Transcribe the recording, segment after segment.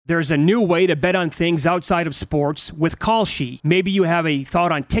There's a new way to bet on things outside of sports with Kalshi. Maybe you have a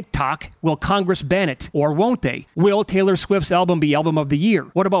thought on TikTok. Will Congress ban it? Or won't they? Will Taylor Swift's album be Album of the Year?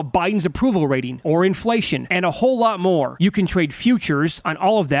 What about Biden's approval rating? Or inflation? And a whole lot more. You can trade futures on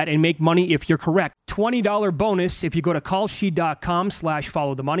all of that and make money if you're correct. $20 bonus if you go to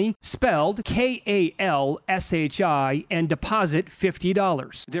kalshi.com/followthemoney, spelled KALSHI, and deposit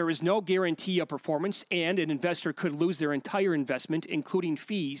 $50. There is no guarantee of performance, and an investor could lose their entire investment, including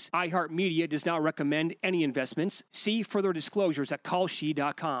fees. iHeartMedia does not recommend any investments. See further disclosures at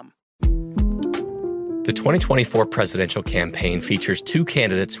kalshi.com. The 2024 presidential campaign features two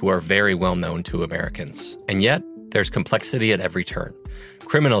candidates who are very well known to Americans. And yet, there's complexity at every turn.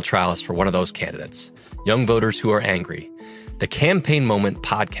 Criminal trials for one of those candidates. Young voters who are angry. The Campaign Moment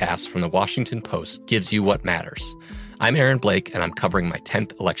podcast from the Washington Post gives you what matters. I'm Aaron Blake, and I'm covering my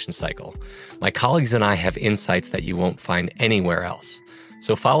 10th election cycle. My colleagues and I have insights that you won't find anywhere else.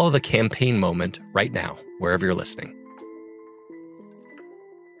 So follow The Campaign Moment right now, wherever you're listening.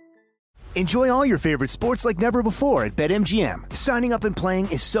 Enjoy all your favorite sports like never before at BetMGM. Signing up and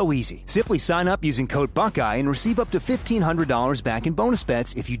playing is so easy. Simply sign up using code Buckeye and receive up to $1,500 back in bonus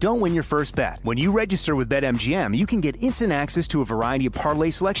bets if you don't win your first bet. When you register with BetMGM, you can get instant access to a variety of parlay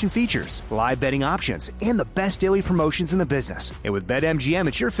selection features, live betting options, and the best daily promotions in the business. And with BetMGM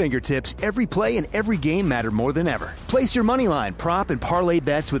at your fingertips, every play and every game matter more than ever. Place your moneyline, prop, and parlay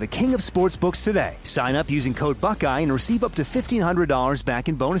bets with the king of sportsbooks today. Sign up using code Buckeye and receive up to $1,500 back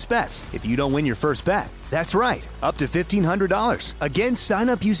in bonus bets if you don't win your first bet. That's right, up to $1,500. Again, sign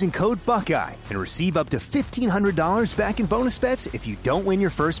up using code Buckeye and receive up to $1,500 back in bonus bets if you don't win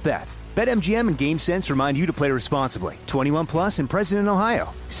your first bet. BetMGM and GameSense remind you to play responsibly. 21 plus and present in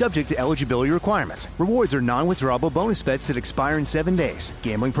Ohio. Subject to eligibility requirements. Rewards are non-withdrawable bonus bets that expire in 7 days.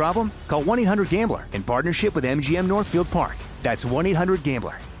 Gambling problem? Call 1-800-GAMBLER in partnership with MGM Northfield Park. That's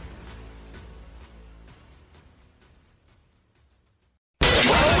 1-800-GAMBLER.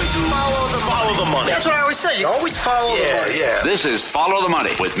 Follow the money. That's what I always say. You always follow the money. Yeah. This is Follow the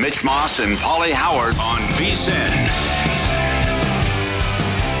Money with Mitch Moss and Paulie Howard on VSiN.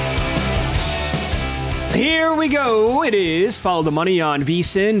 Here we go. It is Follow the Money on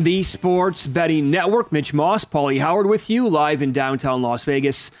VSiN, the sports betting network. Mitch Moss, Paulie Howard with you live in downtown Las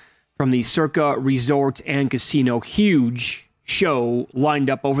Vegas from the Circa Resort and Casino. Huge show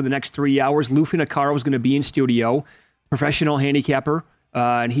lined up over the next 3 hours. Lou Finocchiaro is going to be in studio, professional handicapper.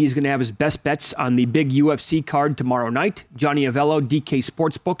 And he's going to have his best bets on the big UFC card tomorrow night. Johnny Avello, DK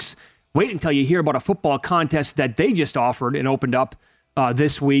Sportsbooks. Wait until you hear about a football contest that they just offered and opened up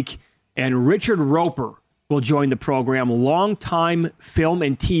this week. And Richard Roper will join the program, longtime film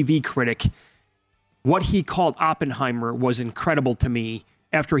and TV critic. What he called Oppenheimer was incredible to me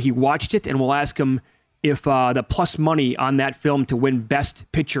after he watched it, and we'll ask him if the plus money on that film to win Best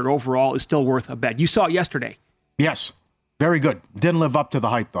Picture overall is still worth a bet. You saw it yesterday. Yes. Very good. Didn't live up to the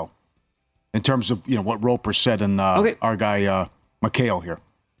hype, though, in terms of what Roper said and our guy McHale here,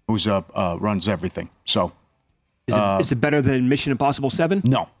 who's runs everything. So, is it better than Mission Impossible 7?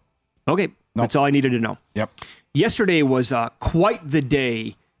 No. Okay, that's all I needed to know. Yep. Yesterday was quite the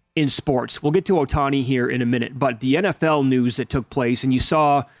day in sports. We'll get to Ohtani here in a minute, but the NFL news that took place, and you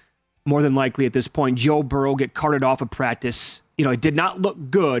saw more than likely at this point Joe Burrow get carted off of practice. It did not look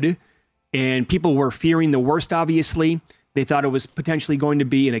good, and people were fearing the worst, obviously. They thought it was potentially going to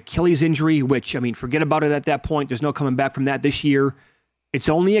be an Achilles injury, which, forget about it at that point. There's no coming back from that this year. It's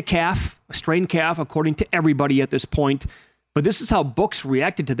only a calf, a strained calf, according to everybody at this point. But this is how books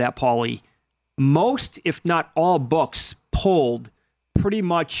reacted to that, Paulie. Most, if not all, books pulled pretty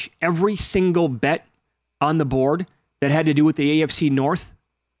much every single bet on the board that had to do with the AFC North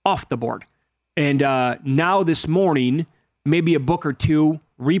off the board. And now this morning, maybe a book or two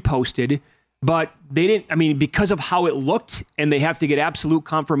reposted. But they didn't, because of how it looked, and they have to get absolute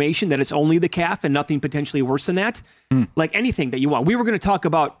confirmation that it's only the calf and nothing potentially worse than that. Like anything that you want. We were going to talk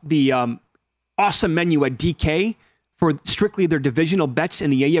about the awesome menu at DK for strictly their divisional bets in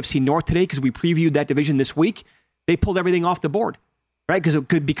the AFC North today because we previewed that division this week. They pulled everything off the board, right?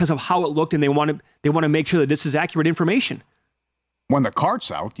 Because of how it looked, and they want to make sure that this is accurate information. When the card's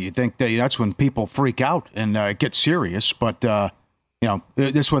out, you think that's when people freak out and get serious, but...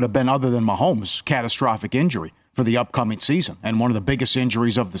 this would have been, other than Mahomes' catastrophic injury for the upcoming season and one of the biggest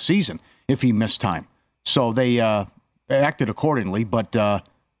injuries of the season if he missed time. So they acted accordingly, but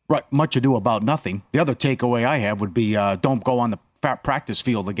much ado about nothing. The other takeaway I have would be don't go on the practice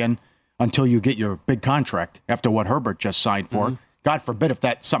field again until you get your big contract after what Herbert just signed for. Mm-hmm. God forbid if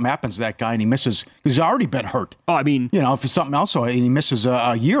something happens to that guy and he misses, because he's already been hurt. Oh, if it's something else and he misses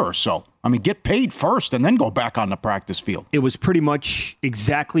a year or so. I mean, get paid first and then go back on the practice field. It was pretty much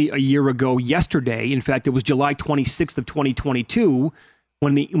exactly a year ago yesterday. In fact, it was July 26th of 2022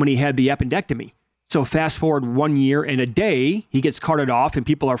 when he had the appendectomy. So fast forward 1 year and a day, he gets carted off and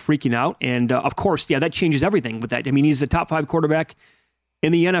people are freaking out. And of course, that changes everything with that. I mean, he's a top 5 quarterback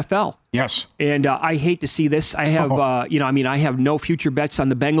in the NFL. Yes. And I hate to see this. I have, I have no future bets on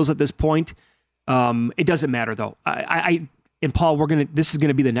the Bengals at this point. It doesn't matter though. And Paul, this is going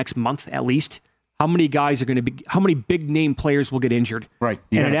to be the next month at least. How many guys are going to be? How many big name players will get injured? Right.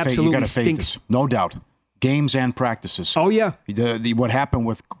 And it absolutely stinks. No doubt. Games and practices. Oh yeah. What happened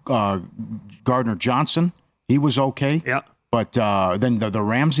with Gardner Johnson? He was okay. Yeah. But then the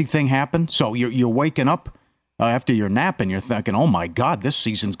Ramsey thing happened. So you're waking up after your nap and you're thinking, oh my God, this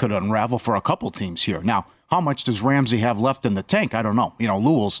season's could unravel for a couple teams here. Now, how much does Ramsey have left in the tank? I don't know.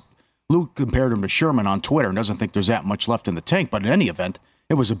 Lou compared him to Sherman on Twitter and doesn't think there's that much left in the tank. But in any event,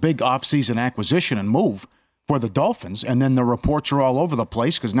 it was a big offseason acquisition and move for the Dolphins. And then the reports are all over the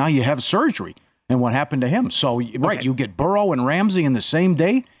place because now you have surgery and what happened to him. So, right, you get Burrow and Ramsey in the same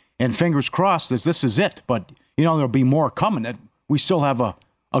day, and fingers crossed this is it. But, there'll be more coming. We still have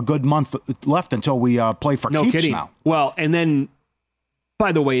a good month left until we play for keeps kidding. Now. Well, and then,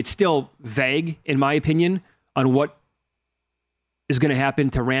 by the way, it's still vague, in my opinion, on what is going to happen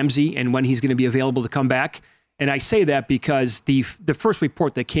to Ramsey and when he's going to be available to come back. And I say that because the first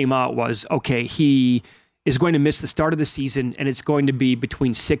report that came out was, okay, he is going to miss the start of the season and it's going to be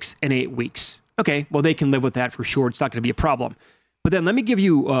between 6 and 8 weeks. Okay, well, they can live with that for sure. It's not going to be a problem. But then let me give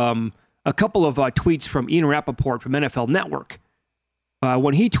you a couple of tweets from Ian Rappaport from NFL Network.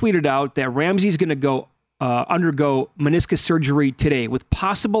 When he tweeted out that Ramsey's going to undergo meniscus surgery today with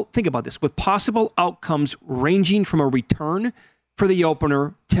possible outcomes ranging from a return for the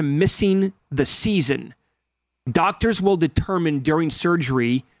opener to missing the season. Doctors will determine during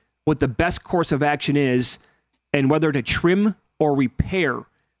surgery what the best course of action is and whether to trim or repair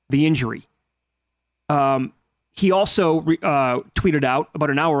the injury. He also tweeted out about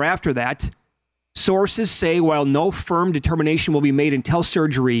an hour after that, sources say while no firm determination will be made until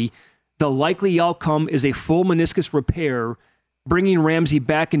surgery, the likely outcome is a full meniscus repair, bringing Ramsey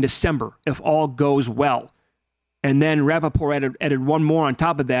back in December if all goes well. And then Rappaport added one more on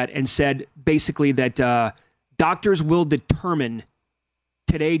top of that and said basically that doctors will determine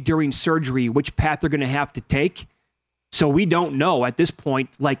today during surgery which path they're going to have to take. So we don't know at this point,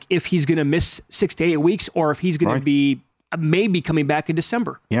 like if he's going to miss 6 to 8 weeks or if he's going to be maybe coming back in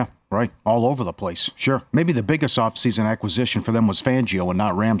December. Yeah, right. All over the place. Sure. Maybe the biggest offseason acquisition for them was Fangio and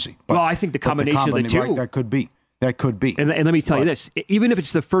not Ramsey. But, well, I think the combination of the two. Right, that could be. And let me tell you this. Even if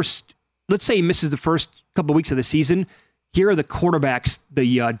it's the first, let's say he misses the first couple of weeks of the season, here are the quarterbacks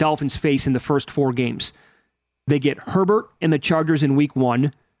the Dolphins face in the first 4 games. They get Herbert and the Chargers in week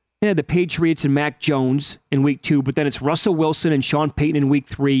 1. Yeah, the Patriots and Mac Jones in week 2, but then it's Russell Wilson and Sean Payton in week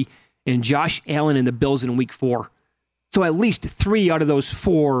 3 and Josh Allen and the Bills in week 4. So at least 3 out of those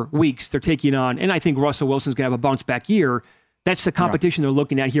 4 weeks they're taking on, and I think Russell Wilson's going to have a bounce back year. That's the competition they're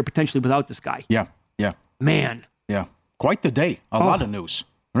looking at here potentially without this guy. Yeah. Man. Yeah. Quite the day. A lot of news.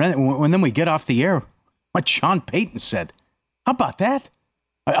 When then we get off the air, what Sean Payton said. How about that?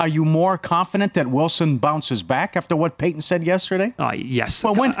 Are you more confident that Wilson bounces back after what Payton said yesterday? Yes.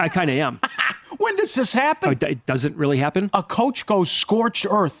 Well, I kind of am. When does this happen? It doesn't really happen? A coach goes scorched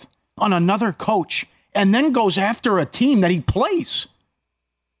earth on another coach and then goes after a team that he plays.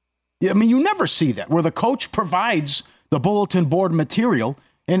 I mean, you never see that, where the coach provides the bulletin board material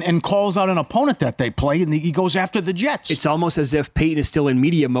and calls out an opponent that they play, and he goes after the Jets. It's almost as if Peyton is still in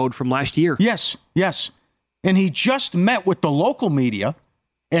media mode from last year. Yes. And he just met with the local media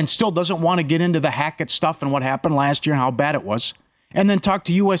and still doesn't want to get into the Hackett stuff and what happened last year and how bad it was, and then talked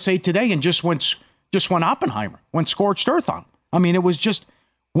to USA Today and just went Oppenheimer, went scorched earth on him. I mean, it was just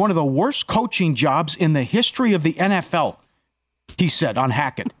one of the worst coaching jobs in the history of the NFL, he said on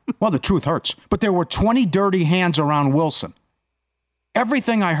Hackett. Well, the truth hurts. But there were 20 dirty hands around Wilson.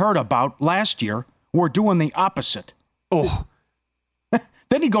 Everything I heard about last year were doing the opposite. Oh.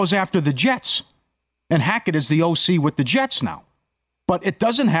 Then he goes after the Jets. And Hackett is the OC with the Jets now. But it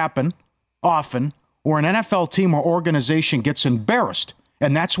doesn't happen often where an NFL team or organization gets embarrassed.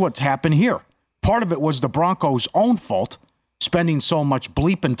 And that's what's happened here. Part of it was the Broncos' own fault, spending so much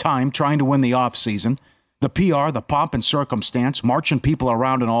bleeping time trying to win the offseason. The PR, the pomp and circumstance, marching people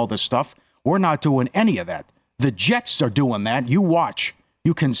around and all this stuff. We're not doing any of that. The Jets are doing that. You watch.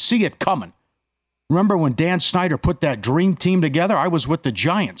 You can see it coming. Remember when Dan Snyder put that dream team together? I was with the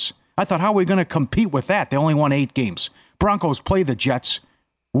Giants. I thought, how are we going to compete with that? They only won 8 games. Broncos play the Jets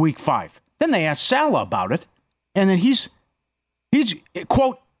week 5. Then they asked Saleh about it. And then he's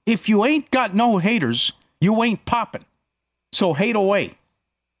quote, if you ain't got no haters, you ain't popping. So hate away.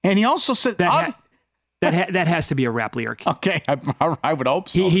 And he also said... That has to be a rap lyric. Okay, I would hope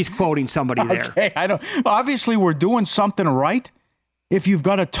so. He's quoting somebody there. Okay, I don't. Obviously, we're doing something right. If you've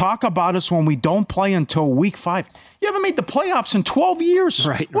got to talk about us when we don't play until week 5, you haven't made the playoffs in 12 years.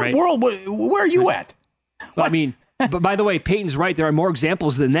 Right. World? Where are you at? Well, I mean, but by the way, Peyton's right. There are more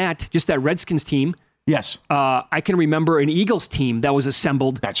examples than that. Just that Redskins team. Yes. I can remember an Eagles team that was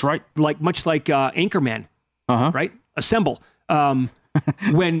assembled. That's right. Much like Anchorman. Right. Assemble.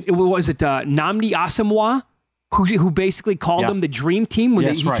 When was it Nnamdi Asomugha who basically called them the dream team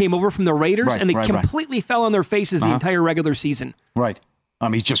when he came over from the Raiders, and they completely fell on their faces the entire regular season. Right.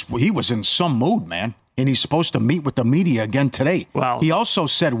 He was in some mood, man, and he's supposed to meet with the media again today. Wow. He also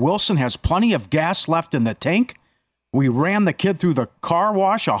said Wilson has plenty of gas left in the tank. We ran the kid through the car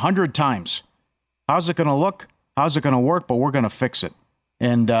wash 100 times. How's it going to look? How's it going to work? But we're going to fix it.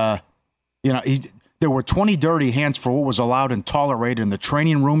 And, there were 20 dirty hands for what was allowed and tolerated in the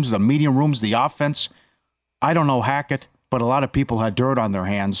training rooms, the meeting rooms, the offense. I don't know Hackett, but a lot of people had dirt on their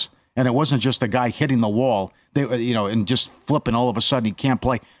hands. And it wasn't just a guy hitting the wall, and just flipping all of a sudden he can't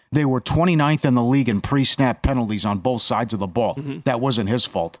play. They were 29th in the league in pre-snap penalties on both sides of the ball. Mm-hmm. That wasn't his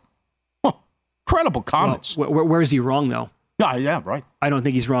fault. Incredible comments. Well, where is he wrong, though? Yeah, right. I don't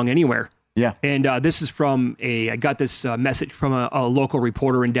think he's wrong anywhere. Yeah. And this is from I got this message from a local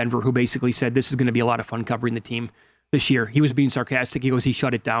reporter in Denver who basically said this is going to be a lot of fun covering the team this year. He was being sarcastic. He goes, he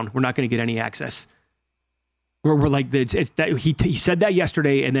shut it down. We're not going to get any access. We're like, he said that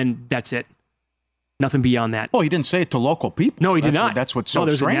yesterday, and then that's it. Nothing beyond that. Oh, he didn't say it to local people. No, he did not. That's what's so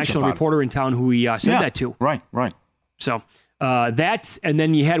strange about it. There's a national reporter in town who he said that to. Right. So that's, and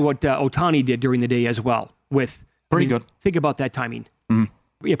then you had what Ohtani did during the day as well. Pretty good. Think about that timing. Mm-hmm.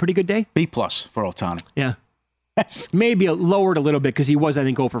 Yeah, pretty good day. B+ for Ohtani. Yeah. Maybe lowered a little bit because he was, I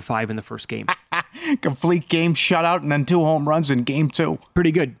think, 0 for 5 in the first game. Complete game shutout and then 2 home runs in game 2.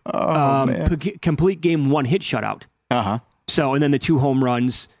 Pretty good. Man. Complete game 1 hit shutout. So, and then the 2 home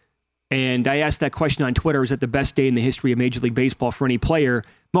runs. And I asked that question on Twitter, is that the best day in the history of Major League Baseball for any player?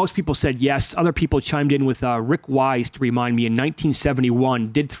 Most people said yes. Other people chimed in with Rick Wise to remind me in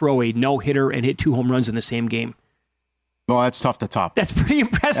 1971 did throw a no-hitter and hit 2 home runs in the same game. Well, that's tough to top. That's pretty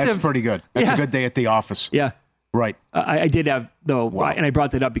impressive. That's pretty good. That's a good day at the office. Yeah. Right. I did have, though, and I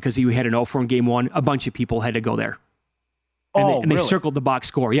brought that up because he had an 0 in game 1. A bunch of people had to go there. And they circled the box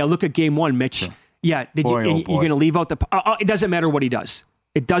score. Yeah, look at game 1, Mitch. Sure. Yeah, you're going to leave out the... it doesn't matter what he does.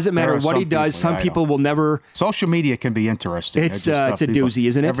 It doesn't matter what he does. Some people will never... Social media can be interesting. It's a doozy,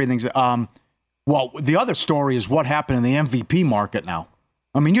 isn't it? Everything's... well, the other story is what happened in the MVP market now.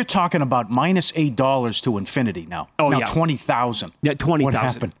 I mean, you're talking about minus $8 to infinity now. Now 20,000. Yeah, 20,000. What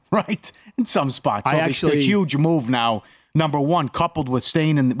happened? Right? In some spots. So the huge move now, number one, coupled with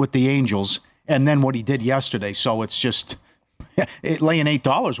staying with the Angels, and then what he did yesterday. So it's just... laying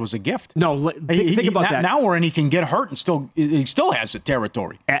 $8 was a gift. No, think about that. Now where he can get hurt and he still has the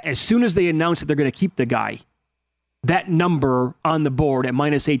territory. As soon as they announce that they're going to keep the guy, that number on the board at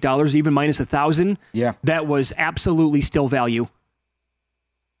minus $8, even minus 1,000, that was absolutely still value.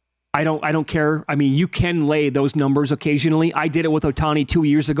 I don't care. I mean, you can lay those numbers occasionally. I did it with Ohtani 2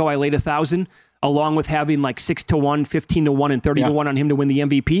 years ago. I laid 1,000, along with having like 6-1, 15-1, and 30-1 on him to win the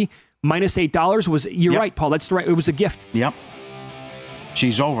MVP. Minus $8 was. You're right, Paul. That's right. It was a gift. Yep.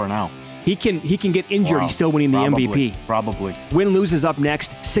 She's over now. He can get injured. Wow. He's still winning the MVP. Probably. Win-lose is up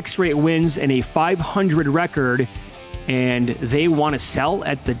next. 6 straight wins and a .500 record. And they want to sell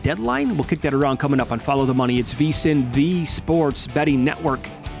at the deadline? We'll kick that around coming up on Follow the Money. It's VSiN, the Sports Betting Network.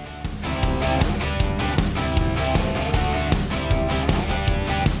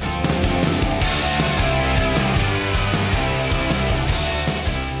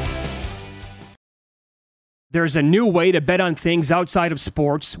 There's a new way to bet on things outside of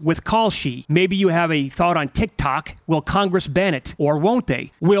sports with Kalshi. Maybe you have a thought on TikTok. Will Congress ban it? Or won't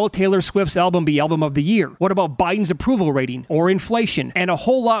they? Will Taylor Swift's album be Album of the Year? What about Biden's approval rating? Or inflation? And a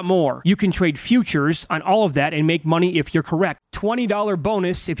whole lot more. You can trade futures on all of that and make money if you're correct. $20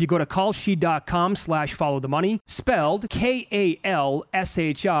 bonus if you go to kalshi.com/followthemoney, spelled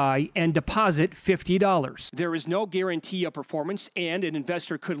KALSHI, and deposit $50. There is no guarantee of performance, and an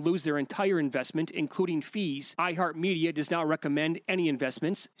investor could lose their entire investment, including fees. iHeartMedia does not recommend any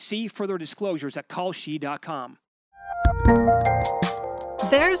investments. See further disclosures at kalshi.com.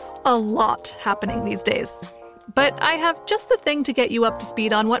 There's a lot happening these days, but I have just the thing to get you up to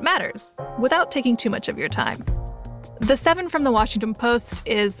speed on what matters without taking too much of your time. The 7 from the Washington Post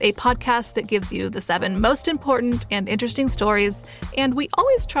is a podcast that gives you the 7 most important and interesting stories, and we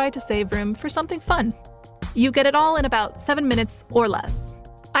always try to save room for something fun. You get it all in about 7 minutes or less.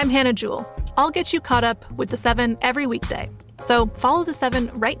 I'm Hannah Jewell. I'll get you caught up with The 7 every weekday. So follow The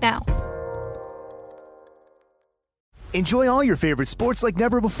 7 right now. Enjoy all your favorite sports like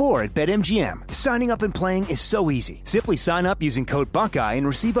never before at BetMGM. Signing up and playing is so easy. Simply sign up using code Buckeye and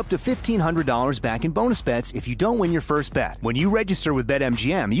receive up to $1,500 back in bonus bets if you don't win your first bet. When you register with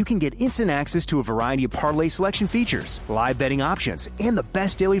BetMGM, you can get instant access to a variety of parlay selection features, live betting options, and the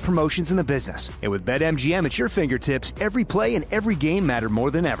best daily promotions in the business. And with BetMGM at your fingertips, every play and every game matter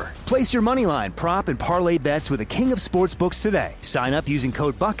more than ever. Place your moneyline, prop, and parlay bets with the king of sportsbooks today. Sign up using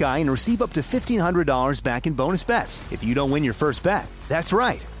code Buckeye and receive up to $1,500 back in bonus bets if you don't win your first bet. That's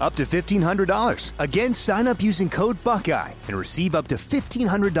right, up to $1,500. Again, sign up using code Buckeye and receive up to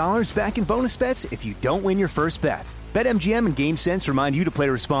 $1,500 back in bonus bets if you don't win your first bet. BetMGM and GameSense remind you to play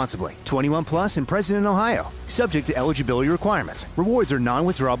responsibly. 21 plus and present in Ohio. Subject to eligibility requirements. Rewards are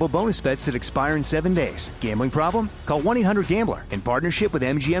non-withdrawable bonus bets that expire in 7 days. Gambling problem? Call 1-800-GAMBLER in partnership with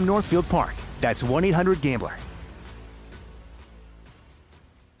MGM Northfield Park. That's 1-800-GAMBLER.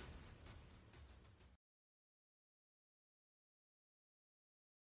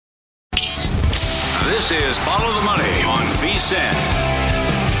 This is Follow the Money on VSiN.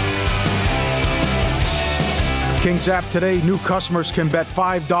 Kings app today, new customers can bet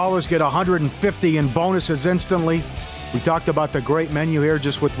 $5, get $150 in bonuses instantly. We talked about the great menu here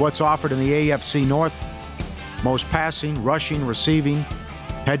just with what's offered in the AFC North. Most passing, rushing, receiving,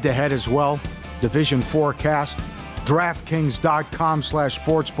 head-to-head as well. Division forecast.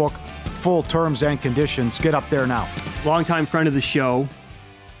 DraftKings.com/sportsbook. Full terms and conditions. Get up there now. Longtime friend of the show,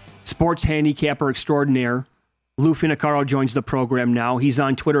 sports handicapper extraordinaire, Lou Finicaro joins the program now. He's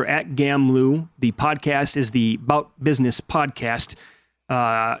on Twitter at GamLou. The podcast is the About Business podcast.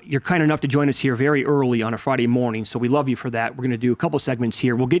 You're kind enough to join us here very early on a Friday morning, so we love you for that. We're going to do a couple segments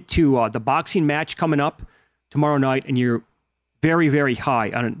here. We'll get to the boxing match coming up tomorrow night, and you're very, very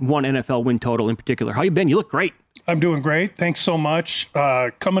high on one NFL win total in particular. How you been? You look great. I'm doing great. Thanks so much.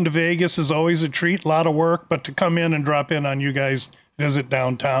 Coming to Vegas is always a treat, a lot of work, but to come in and drop in on you guys' visit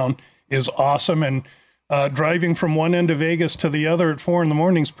downtown is awesome. And driving from one end of Vegas to the other at 4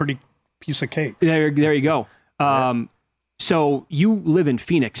 a.m. is pretty piece of cake. There you go. So you live in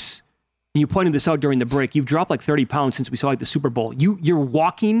Phoenix, and you pointed this out during the break. You've dropped like 30 pounds since we saw the Super Bowl. You're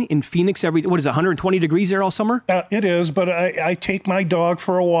walking in Phoenix what is it, 120 degrees there all summer? It is, but I take my dog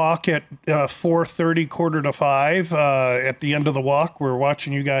for a walk at 4:30, 4:45. At the end of the walk, we're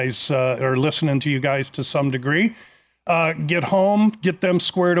watching you guys or listening to you guys to some degree. Get home, get them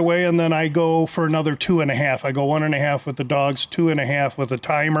squared away, and then I go for another 2.5. I go 1.5 with the dogs, 2.5 with a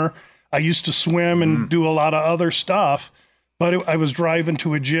timer. I used to swim and do a lot of other stuff, but I was driving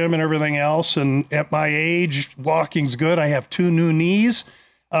to a gym and everything else. And at my age, walking's good. I have 2 new knees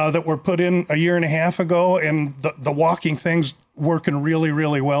that were put in a 1.5 years ago, and the walking thing's working really,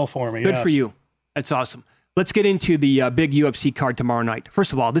 really well for me. Good for you. That's awesome. Let's get into the big UFC card tomorrow night.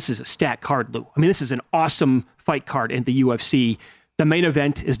 First of all, this is a stacked card, Lou. I mean, this is an awesome fight card in the UFC. The main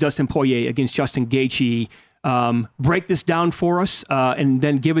event is Dustin Poirier against Justin Gaethje. Break this down for us and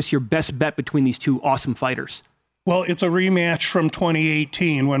then give us your best bet between these two awesome fighters. Well, it's a rematch from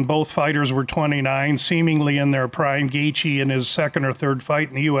 2018 when both fighters were 29, seemingly in their prime. Gaethje in his second or third fight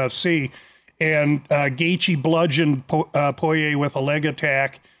in the UFC. And Gaethje bludgeoned Poirier with a leg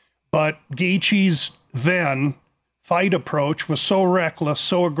attack. But Gaethje's then fight approach was so reckless,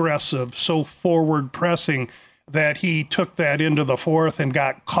 so aggressive, so forward pressing that he took that into the fourth and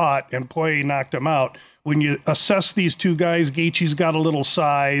got caught, and Poirier knocked him out. When you assess these two guys, Gaethje's got a little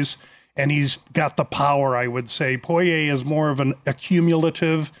size and he's got the power, I would say. Poirier is more of an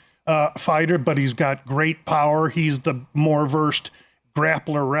accumulative fighter, but he's got great power. He's the more versed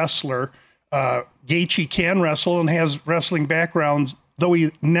grappler wrestler. Gaethje can wrestle and has wrestling backgrounds, though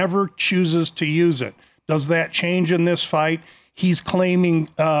he never chooses to use it. Does that change in this fight? He's claiming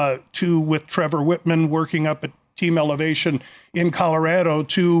with Trevor Whitman working up at Team Elevation in Colorado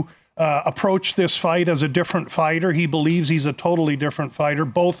to approach this fight as a different fighter. He believes he's a totally different fighter.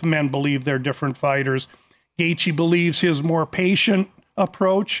 Both men believe they're different fighters. Gaethje believes his more patient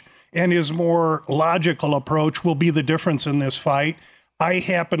approach and his more logical approach will be the difference in this fight. I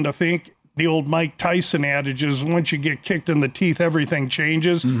happen to think the old Mike Tyson adage is once you get kicked in the teeth, everything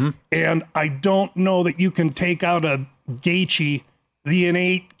changes. Mm-hmm. And I don't know that you can take out a Gaethje, the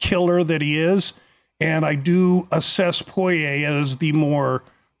innate killer that he is. And I do assess Poirier as the more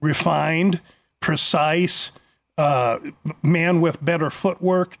refined, precise man with better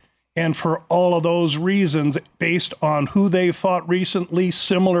footwork. And for all of those reasons, based on who they fought recently,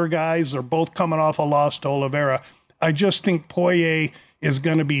 similar guys, they're both coming off a loss to Oliveira. I just think Poirier is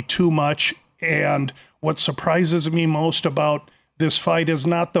going to be too much. And what surprises me most about this fight is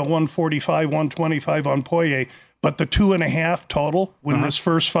not the 145, 125 on Poirier, but the 2.5 total when this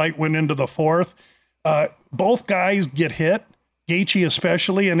first fight went into the fourth. Both guys get hit, Gaethje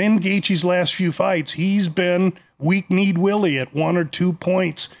especially, and in Gaethje's last few fights, he's been weak-kneed Willie at 1 or 2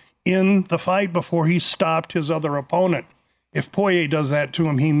 points in the fight before he stopped his other opponent. If Poirier does that to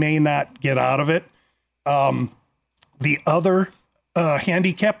him, he may not get out of it. The other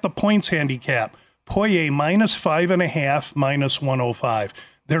handicap, the points handicap, Poirier -5.5, -105.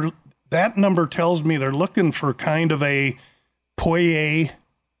 That number tells me they're looking for kind of a Poirier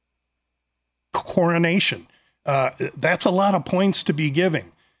coronation. That's a lot of points to be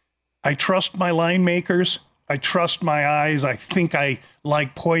giving. I trust my line makers. I trust my eyes. I think I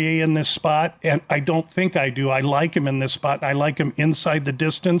like Poirier in this spot, and I don't think I do. I like him in this spot. I like him inside the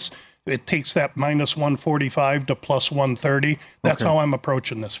distance. It takes that -145 to +130. That's how I'm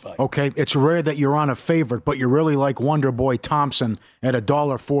approaching this fight. Okay, it's rare that you're on a favorite, but you really like Wonderboy Thompson at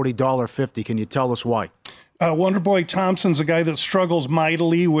 $1.40, $1.50. Can you tell us why? Wonderboy Thompson's a guy that struggles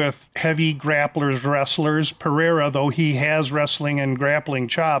mightily with heavy grapplers, wrestlers. Pereira, though he has wrestling and grappling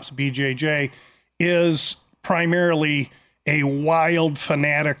chops, BJJ, is primarily a wild,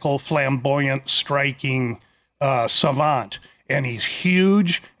 fanatical, flamboyant, striking savant. And he's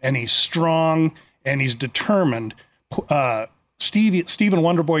huge, and he's strong, and he's determined. Stephen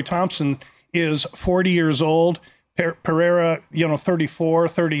Wonderboy Thompson is 40 years old. Pereira, 34,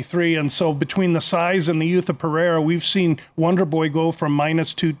 33. And so between the size and the youth of Pereira, we've seen Wonderboy go from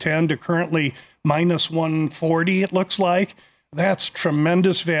 -210 to currently -140, it looks like. That's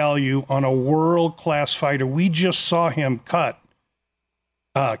tremendous value on a world-class fighter. We just saw him cut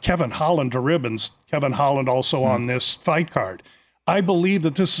Kevin Holland to ribbons. Kevin Holland also on this fight card. I believe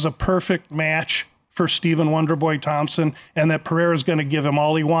that this is a perfect match for Stephen Wonderboy Thompson, and that Pereira is going to give him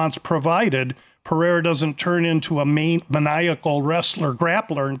all he wants, provided Pereira doesn't turn into a maniacal wrestler,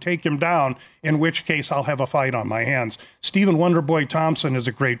 grappler, and take him down, in which case I'll have a fight on my hands. Stephen Wonderboy Thompson is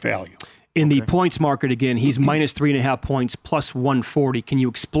a great value. In the points market, again, he's -3.5 points, +140. Can you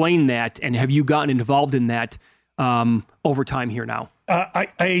explain that, and have you gotten involved in that over time here now?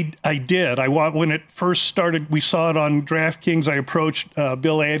 I did. When it first started, we saw it on DraftKings. I approached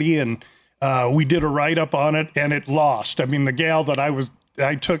Bill Addy, and we did a write-up on it, and it lost. I mean, the gal that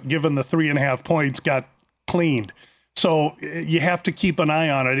I took, given the 3.5 points, got cleaned. So you have to keep an eye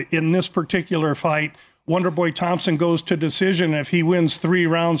on it. In this particular fight, Wonderboy Thompson goes to decision. If he wins 3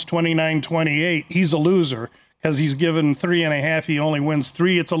 rounds, 29-28, he's a loser because he's given 3.5. He only wins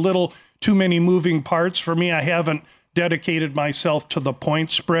 3. It's a little too many moving parts for me. I haven't dedicated myself to the point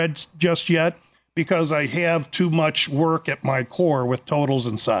spreads just yet because I have too much work at my core with totals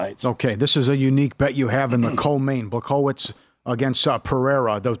and sides. Okay, this is a unique bet you have in the co-main. Blachowicz against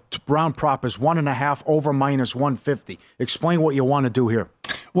Pereira. The round prop is 1.5 over -150. Explain what you want to do here.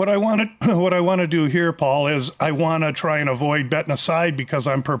 What I want to do here, Paul, is I want to try and avoid betting aside because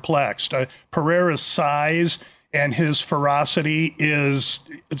I'm perplexed. Pereira's size and his ferocity is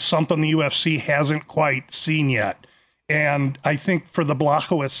something the UFC hasn't quite seen yet. And I think for the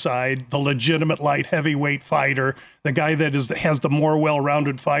Blachowicz side, the legitimate light heavyweight fighter, the guy that has the more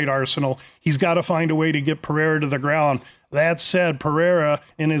well-rounded fight arsenal, he's got to find a way to get Pereira to the ground. That said, Pereira,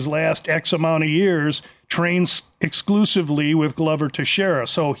 in his last X amount of years, trains exclusively with Glover Teixeira.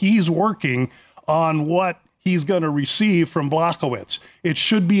 So he's working on what he's going to receive from Blachowicz. It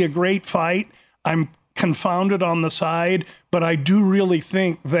should be a great fight. I'm confounded on the side, but I do really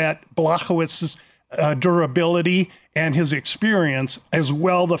think that Blachowicz's durability and his experience, as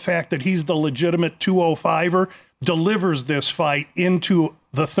well the fact that he's the legitimate 205er, delivers this fight into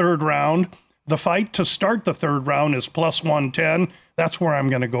the third round. The fight to start the third round is +110. That's where I'm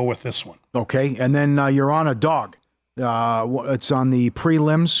going to go with this one. Okay, and then you're on a dog. It's on the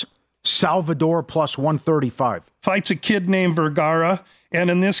prelims. Salvador +135. Fights a kid named Vergara, and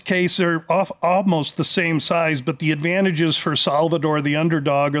in this case, they're almost the same size, but the advantages for Salvador, the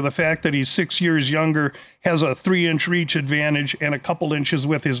underdog, are the fact that he's 6 years younger, has a 3-inch reach advantage, and a couple inches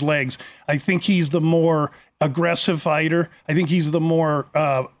with his legs. I think he's the more aggressive fighter. I think he's the more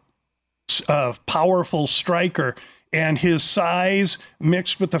powerful striker. And his size,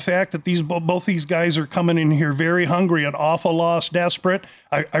 mixed with the fact that both these guys are coming in here very hungry and awful loss desperate,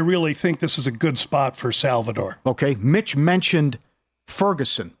 I really think this is a good spot for Salvador. Okay, Mitch mentioned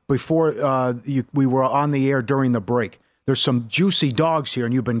Ferguson before we were on the air during the break. There's some juicy dogs here,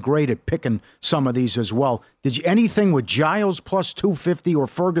 and you've been great at picking some of these as well. Did you anything with Giles +250 or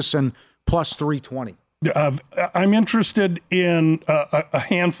Ferguson +320? I'm interested in a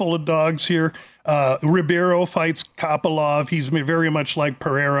handful of dogs here. Ribeiro fights Kopylov. He's very much like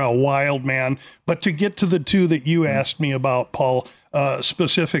Pereira, a wild man. But to get to the two that you asked me about, Paul,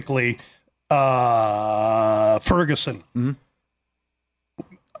 specifically, Ferguson. Mm-hmm.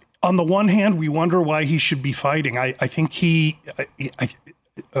 On the one hand, we wonder why he should be fighting. I think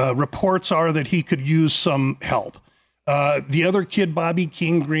reports are that he could use some help. The other kid, Bobby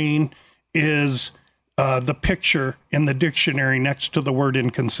King Green, is the picture in the dictionary next to the word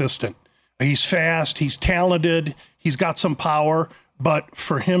inconsistent. He's fast, he's talented, he's got some power, but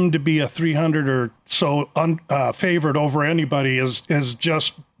for him to be a 300 or so favored over anybody is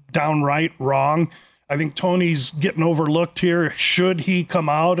just downright wrong. I think Tony's getting overlooked here. Should he come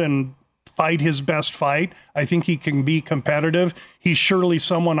out and fight his best fight, I think he can be competitive. He's surely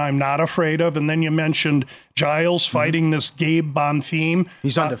someone I'm not afraid of. And then you mentioned Giles fighting this Gabe Bonfim.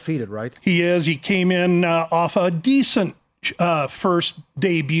 He's undefeated, right? He is. He came in off a decent first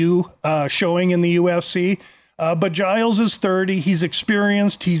debut showing in the UFC. But Giles is 30. He's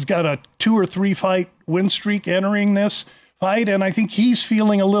experienced. He's got a 2 or 3 fight win streak entering this fight. And I think he's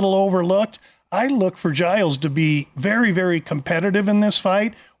feeling a little overlooked. I look for Giles to be very, very competitive in this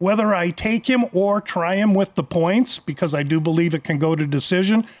fight, whether I take him or try him with the points, because I do believe it can go to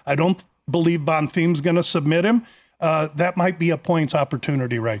decision. I don't believe Bonfim's going to submit him. That might be a points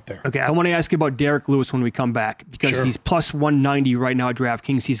opportunity right there. Okay, I want to ask you about Derek Lewis when we come back, because he's plus 190 right now at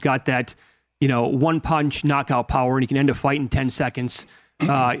DraftKings. He's got that, one-punch knockout power, and he can end a fight in 10 seconds.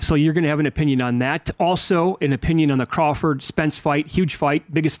 So you're going to have an opinion on that. Also, an opinion on the Crawford-Spence fight, huge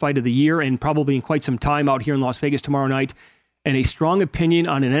fight, biggest fight of the year, and probably in quite some time out here in Las Vegas tomorrow night. And a strong opinion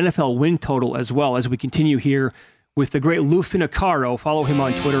on an NFL win total as well, as we continue here with the great Lou Finocchiaro. Follow him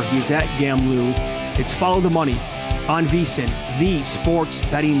on Twitter. He's at GamLou. It's Follow the Money on VSiN, the Sports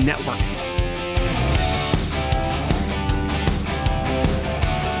Betting Network.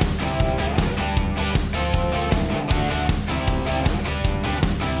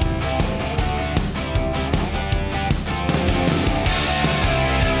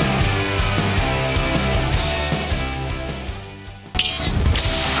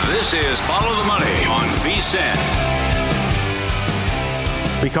 This is Follow the Money on VSiN.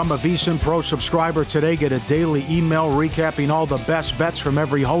 Become a VSiN Pro subscriber today. Get a daily email recapping all the best bets from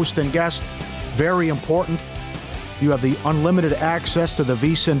every host and guest. Very important. You have the unlimited access to the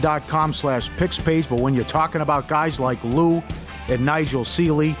VSiN.com/picks page, but when you're talking about guys like Lou and Nigel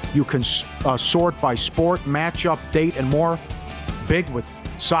Seeley, you can sort by sport, matchup, date, and more. Big with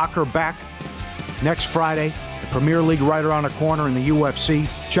soccer back next Friday. The Premier League right around the corner in the UFC.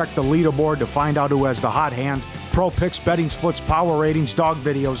 Check the leaderboard to find out who has the hot hand. Pro picks, betting splits, power ratings, dog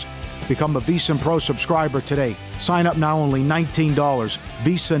videos. Become a VSiN Pro subscriber today. Sign up now, only $19.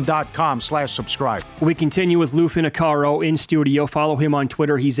 VSiN.com/subscribe. We continue with Lou Finocchiaro in studio. Follow him on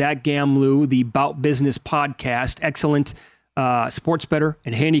Twitter. He's at GamLou, the Bout Business podcast. Excellent sports bettor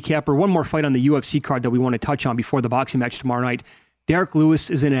and handicapper. One more fight on the UFC card that we want to touch on before the boxing match tomorrow night. Derek Lewis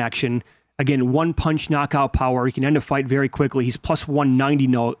is in action. Again, one-punch knockout power. He can end a fight very quickly. He's plus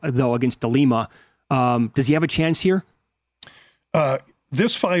 190, though, against De Lima. Does he have a chance here?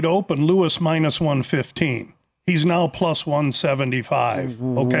 This fight opened Lewis minus 115. He's now plus 175.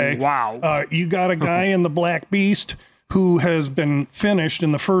 Okay. Wow. You got a guy in the Black Beast who has been finished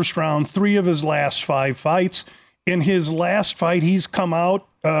in the first round, 3 of his last 5 fights. In his last fight, he's come out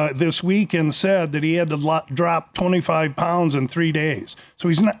this week and said that he had to drop 25 pounds in 3 days. So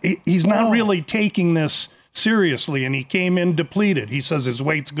he's not really taking this seriously, and he came in depleted. He says his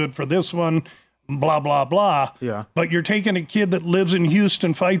weight's good for this one, blah, blah, blah. Yeah. But you're taking a kid that lives in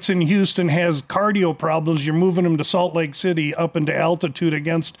Houston, fights in Houston, has cardio problems. You're moving him to Salt Lake City up into altitude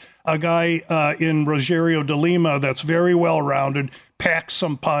against a guy in Rogerio de Lima that's very well-rounded, packs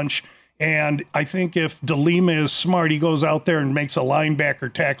some punch. And I think if De Lima is smart, he goes out there and makes a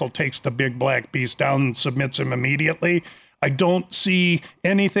linebacker tackle, takes the big Black Beast down and submits him immediately. I don't see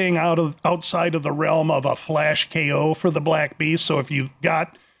anything outside of the realm of a flash KO for the Black Beast. So if you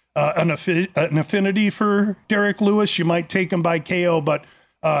got an affinity for Derek Lewis, you might take him by KO, but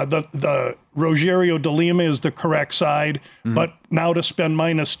the Rogerio de Lima is the correct side. Mm-hmm. But now to spend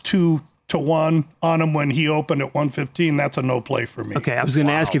minus 2 to 1 on him when he opened at 115, that's a no play for me. Okay, I was going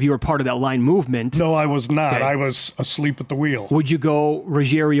to ask if you were part of that line movement. No, I was not. Okay. I was asleep at the wheel. Would you go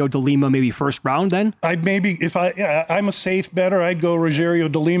Rogerio de Lima maybe first round then? I'd maybe, I'm a safe bettor, I'd go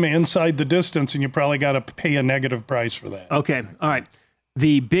Rogerio de Lima inside the distance, and you probably got to pay a negative price for that. Okay, all right.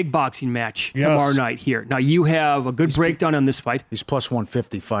 The big boxing match tomorrow night here. Now, you have a good breakdown on this fight. He's plus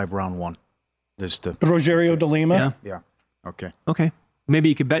 155 round 1. Rogerio de Lima? Yeah. Okay. Maybe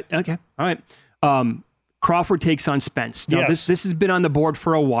you could bet. Okay. All right. Crawford takes on Spence. Now, Yes. this has been on the board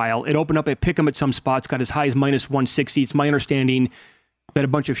for a while. It opened up at Pick'em at some spots, got as high as minus 160. It's my understanding that a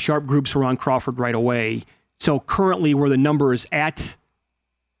bunch of sharp groups were on Crawford right away. So currently where the number is at,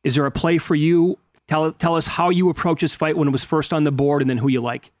 is there a play for you? Tell us how you approach this fight when it was first on the board and then who you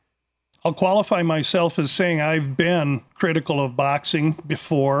like. I'll qualify myself as saying I've been critical of boxing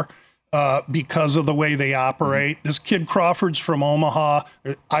before because of the way they operate. This kid Crawford's from Omaha.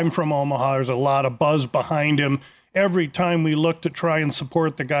 I'm from Omaha. There's a lot of buzz behind him. Every time we look to try and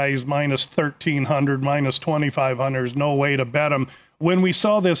support the guy, he's minus 1,300, minus 2,500. There's no way to bet him. When we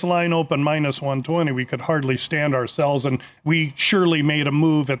saw this line open minus 120, we could hardly stand ourselves, and we surely made a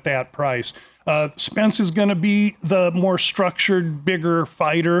move at that price. Spence is going to be the more structured, bigger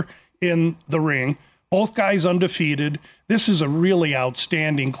fighter in the ring. Both guys undefeated. This is a really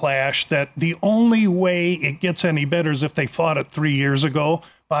outstanding clash that the only way it gets any better is if they fought it 3 years ago.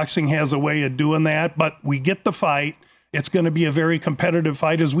 Boxing has a way of doing that, but we get the fight. It's going to be a very competitive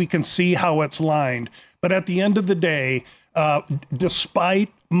fight as we can see how it's lined. But at the end of the day, despite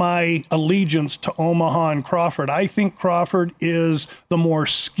my allegiance to Omaha and Crawford, I think Crawford is the more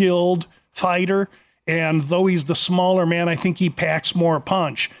skilled fighter. And though he's the smaller man, I think he packs more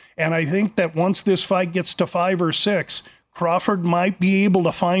punch. And I think that once this fight gets to 5 or 6, Crawford might be able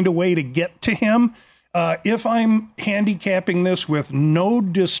to find a way to get to him. If I'm handicapping this with no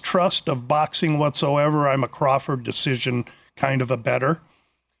distrust of boxing whatsoever, I'm a Crawford decision kind of a better.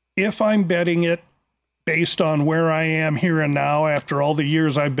 If I'm betting it based on where I am here and now, after all the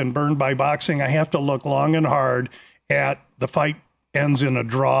years I've been burned by boxing, I have to look long and hard at the fight ends in a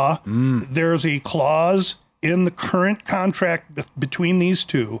draw. There's a clause in the current contract between these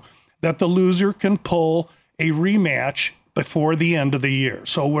two that the loser can pull a rematch before the end of the year.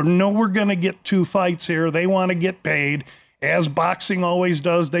 So we're going to get 2 fights here. They want to get paid. As boxing always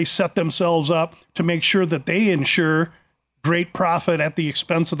does, they set themselves up to make sure that they ensure great profit at the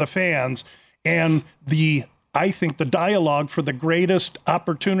expense of the fans. And I think the dialogue for the greatest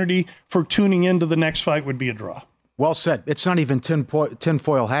opportunity for tuning into the next fight would be a draw. Well said. It's not even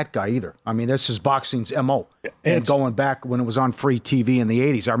tinfoil hat guy either. I mean, this is boxing's MO. And going back when it was on free TV in the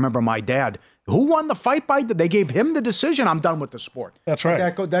 80s, I remember my dad, who won the fight by? They gave him the decision. I'm done with the sport. That's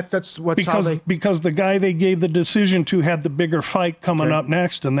right. That's what's because the guy they gave the decision to had the bigger fight coming up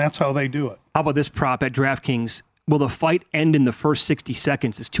next, and that's how they do it. How about this prop at DraftKings? Will the fight end in the first 60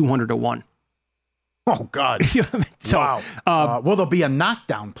 seconds? It's 200-1. Oh, God. So, wow. Will there be a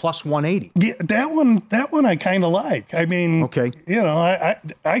knockdown plus 180? Yeah, that one I kind of like. I mean, okay.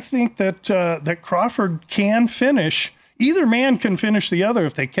 I think that Crawford can finish. Either man can finish the other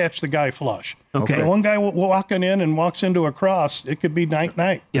if they catch the guy flush. Okay. One guy walking in and walks into a cross, it could be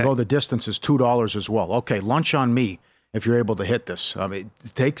night. Yeah. Go the distance is $2 as well. Okay, lunch on me if you're able to hit this. I mean,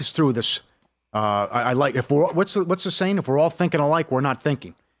 take us through this. I like what's the saying? If we're all thinking alike, we're not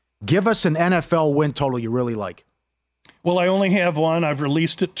thinking. Give us an NFL win total you really like. Well, I only have one. I've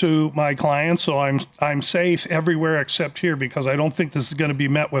released it to my clients, so I'm safe everywhere except here because I don't think this is going to be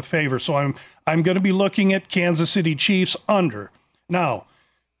met with favor. So I'm going to be looking at Kansas City Chiefs under. Now,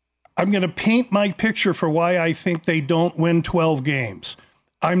 I'm going to paint my picture for why I think they don't win 12 games.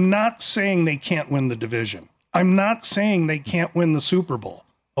 I'm not saying they can't win the division. I'm not saying they can't win the Super Bowl.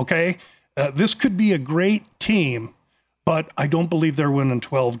 Okay? This could be a great team, but I don't believe they're winning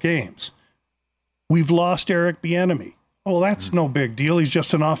 12 games. We've lost Eric Bieniemy. Oh, that's no big deal. He's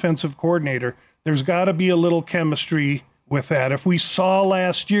just an offensive coordinator. There's got to be a little chemistry with that. If we saw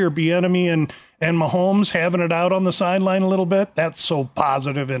last year Bieniemy and Mahomes having it out on the sideline a little bit, that's so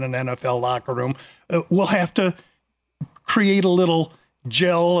positive in an NFL locker room. We'll have to create a little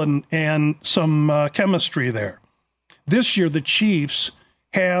gel and some chemistry there. This year, the Chiefs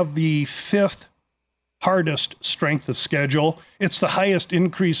have the 5th hardest strength of schedule. It's the highest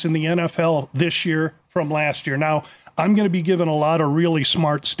increase in the NFL this year from last year. Now, I'm going to be given a lot of really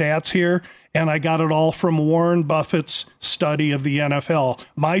smart stats here, and I got it all from Warren Buffett's study of the NFL.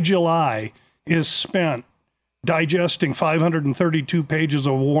 My July is spent digesting 532 pages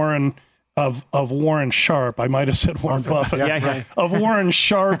of Warren Sharp. I might have said Warren Buffett. Yeah. Of Warren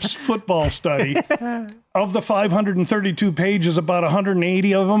Sharp's football study. Of the 532 pages, about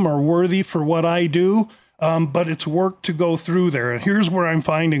 180 of them are worthy for what I do, but it's work to go through there. And here's where I'm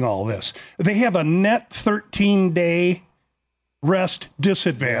finding all this. They have a net 13-day rest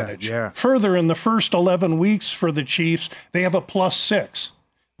disadvantage. Yeah. Further, in the first 11 weeks for the Chiefs, they have a +6.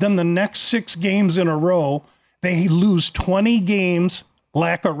 Then the next 6 games in a row, they lose 20 games,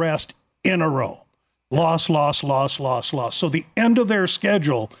 lack of rest in a row. Loss. So the end of their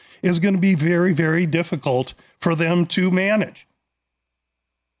schedule is going to be very, very difficult for them to manage.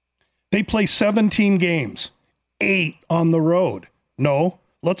 They play 17 games, 8 on the road. No,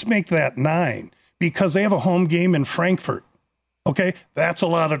 let's make that 9 because they have a home game in Frankfurt. Okay, that's a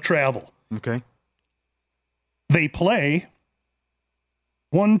lot of travel. Okay. They play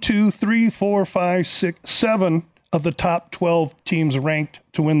 1, 2, 3, 4, 5, 6, 7 of the top 12 teams ranked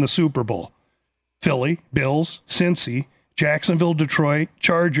to win the Super Bowl. Philly, Bills, Cincy, Jacksonville, Detroit,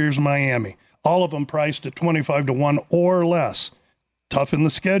 Chargers, Miami. All of them priced at 25-1 or less. Tough in the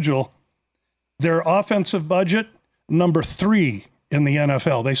schedule. Their offensive budget, number 3 in the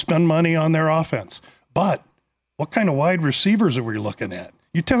NFL. They spend money on their offense. But what kind of wide receivers are we looking at?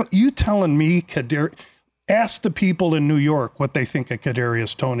 You telling me ask the people in New York what they think of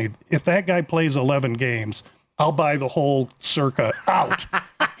Kadarius Toney. If that guy plays 11 games, I'll buy the whole circa out.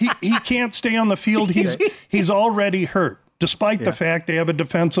 He can't stay on the field. He's already hurt, despite the fact they have a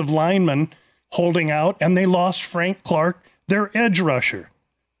defensive lineman holding out, and they lost Frank Clark, their edge rusher.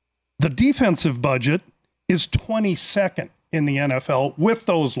 The defensive budget is 22nd in the NFL with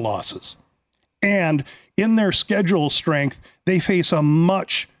those losses. And in their schedule strength, they face a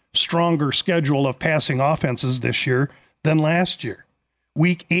much stronger schedule of passing offenses this year than last year.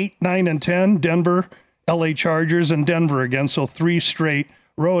 Week 8, 9, and 10, Denver, LA Chargers, and Denver again, so 3 straight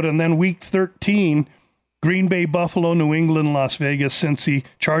road. And then week 13, Green Bay, Buffalo, New England, Las Vegas, Cincy,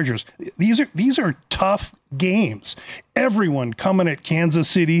 Chargers. These are tough games. Everyone coming at Kansas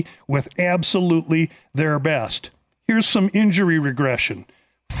City with absolutely their best. Here's some injury regression.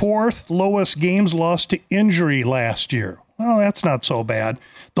 4th lowest games lost to injury last year. Well, that's not so bad.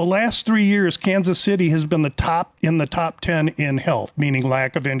 The last 3 years, Kansas City has been in the top 10 in health, meaning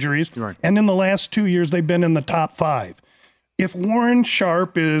lack of injuries. Right. And in the last 2 years, they've been in the top 5. If Warren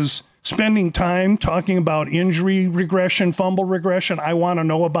Sharp is spending time talking about injury regression, fumble regression, I want to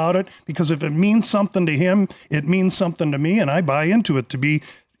know about it, because if it means something to him, it means something to me, and I buy into it, to be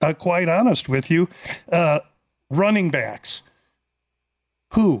quite honest with you. Running backs.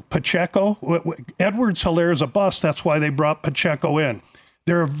 Who? Pacheco? Edwards-Helaire is a bust. That's why they brought Pacheco in.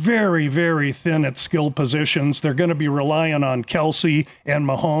 They're very, very thin at skill positions. They're going to be relying on Kelsey and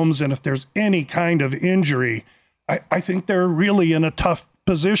Mahomes, and if there's any kind of injury, I think they're really in a tough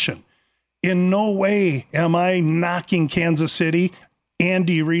position. In no way am I knocking Kansas City,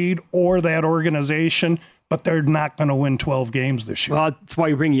 Andy Reid, or that organization, but they're not going to win 12 games this year. Well, that's why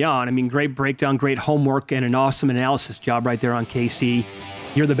we bring you on. I mean, great breakdown, great homework, and an awesome analysis job right there on KC.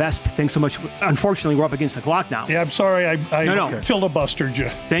 You're the best. Thanks so much. Unfortunately, we're up against the clock now. Yeah, I'm sorry. I filibustered you.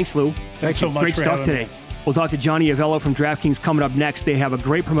 Thanks, Lou. Thanks so much. Great for stuff today. Me. We'll talk to Johnny Avello from DraftKings coming up next. They have a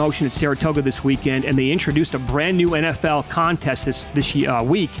great promotion at Saratoga this weekend, and they introduced a brand new NFL contest this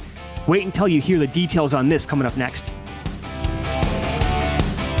week. Wait until you hear the details on this coming up next.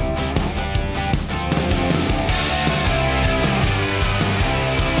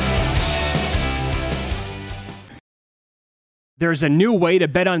 There's a new way to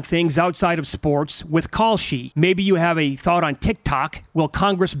bet on things outside of sports with Kalshi. Maybe you have a thought on TikTok. Will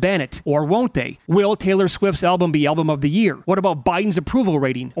Congress ban it? Or won't they? Will Taylor Swift's album be Album of the Year? What about Biden's approval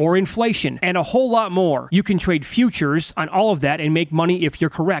rating or inflation? And a whole lot more. You can trade futures on all of that and make money if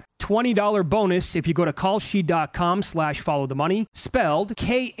you're correct. $20 bonus if you go to kalshi.com/followthemoney, spelled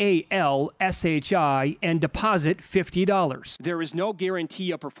KALSHI, and deposit $50. There is no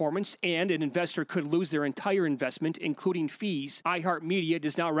guarantee of performance, and an investor could lose their entire investment, including fees. iHeartMedia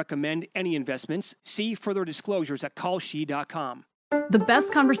does not recommend any investments. See further disclosures at kalshi.com. The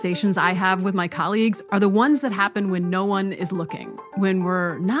best conversations I have with my colleagues are the ones that happen when no one is looking, when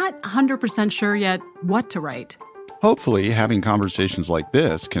we're not 100% sure yet what to write. Hopefully, having conversations like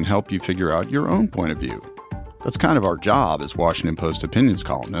this can help you figure out your own point of view. That's kind of our job as Washington Post opinions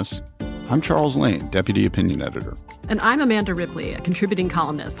columnists. I'm Charles Lane, Deputy Opinion Editor. And I'm Amanda Ripley, a contributing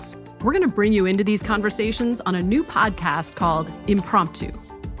columnist. We're going to bring you into these conversations on a new podcast called Impromptu.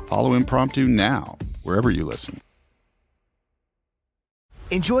 Follow Impromptu now, wherever you listen.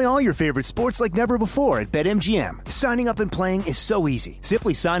 Enjoy all your favorite sports like never before at BetMGM. Signing up and playing is so easy.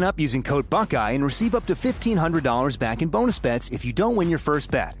 Simply sign up using code Buckeye and receive up to $1,500 back in bonus bets if you don't win your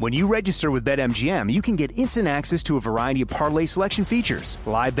first bet. When you register with BetMGM, you can get instant access to a variety of parlay selection features,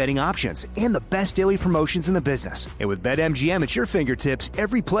 live betting options, and the best daily promotions in the business. And with BetMGM at your fingertips,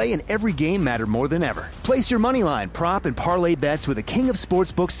 every play and every game matter more than ever. Place your moneyline, prop, and parlay bets with the king of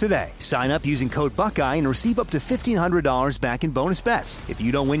sportsbooks today. Sign up using code Buckeye and receive up to $1,500 back in bonus bets if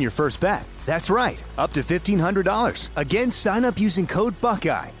you don't win your first bet. That's right, up to $1,500. Again, sign up using code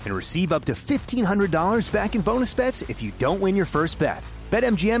Buckeye and receive up to $1,500 back in bonus bets if you don't win your first bet.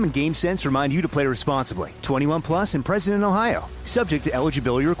 BetMGM and GameSense remind you to play responsibly. 21 plus and present in Ohio. Subject to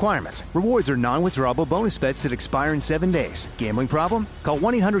eligibility requirements. Rewards are non-withdrawable bonus bets that expire in 7 days. Gambling problem? Call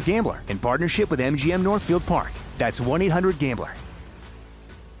 1-800-GAMBLER in partnership with MGM Northfield Park. That's 1-800-GAMBLER.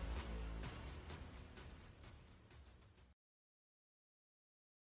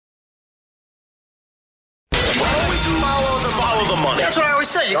 Follow the money. That's what I always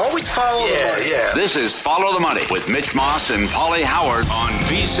say. You always follow the money. Yeah. This is Follow the Money with Mitch Moss and Paulie Howard on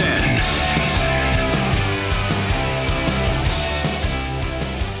VSiN.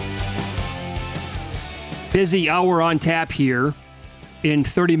 Busy hour on tap here. In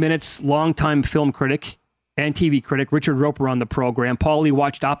 30 minutes, longtime film critic and TV critic Richard Roper on the program. Paulie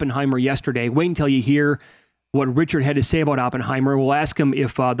watched Oppenheimer yesterday. Wait until you hear what Richard had to say about Oppenheimer. We'll ask him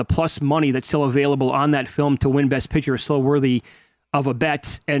if the plus money that's still available on that film to win Best Picture is still worthy of a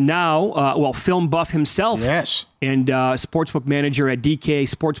bet. And now, film buff himself. Yes. And sportsbook manager at DK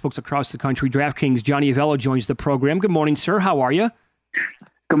Sportsbooks across the country, DraftKings, Johnny Avello joins the program. Good morning, sir. How are you?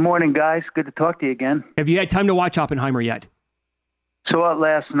 Good morning, guys. Good to talk to you again. Have you had time to watch Oppenheimer yet? Saw it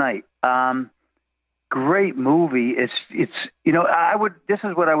last night. Great movie. It's this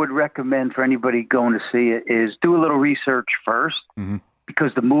is what I would recommend for anybody going to see it is do a little research first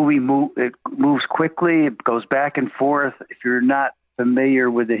because the movie moves quickly. It goes back and forth. If you're not familiar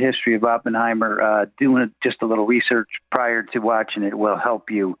with the history of Oppenheimer, doing just a little research prior to watching it will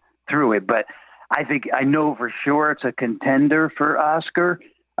help you through it. But I know for sure it's a contender for Oscar.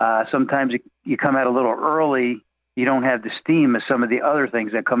 Sometimes you come out a little early. You don't have the steam of some of the other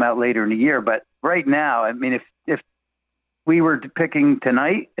things that come out later in the year. But right now, I mean, if we were picking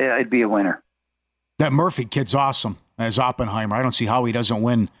tonight, it'd be a winner. That Murphy kid's awesome as Oppenheimer. I don't see how he doesn't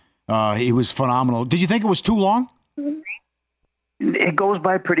win. He was phenomenal. Did you think it was too long? It goes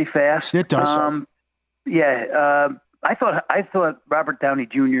by pretty fast. It does. I thought Robert Downey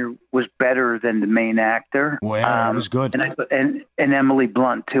Jr. was better than the main actor. Well, it was good. And Emily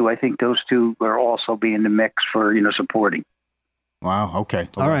Blunt too. I think those two are also being the mix for supporting. Wow. Okay.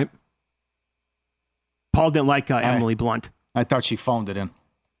 All right. Paul didn't like Emily Blunt. I thought she phoned it in.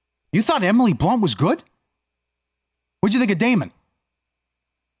 You thought Emily Blunt was good? What'd you think of Damon?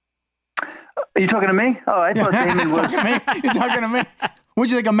 Are you talking to me? Oh, I thought Damon was. You're talking to me.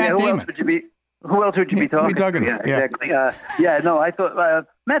 What'd you think of Matt Damon? Who else would you be talking to? Yeah, exactly. I thought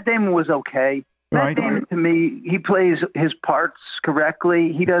Matt Damon was okay. Matt Damon, to me, he plays his parts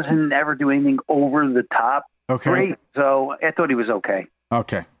correctly. He doesn't ever do anything over the top. Okay. Great. So I thought he was okay.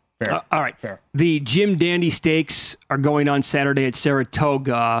 Okay. Fair. All right. Fair. The Jim Dandy Stakes are going on Saturday at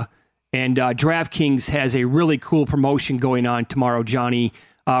Saratoga, and DraftKings has a really cool promotion going on tomorrow, Johnny,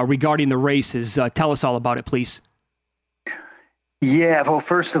 regarding the races. Tell us all about it, please. Yeah. Well,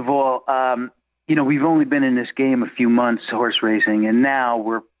 first of all, we've only been in this game a few months, horse racing, and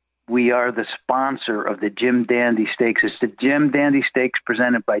now we are the sponsor of the Jim Dandy Stakes. It's the Jim Dandy Stakes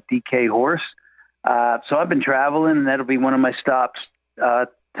presented by DK Horse. So I've been traveling, and that'll be one of my stops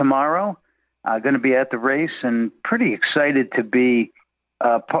tomorrow. Going to be at the race, and pretty excited to be,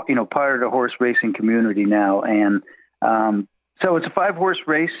 part of the horse racing community now. And so it's a 5-horse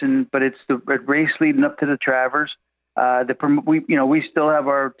race, but it's the race leading up to the Travers. We still have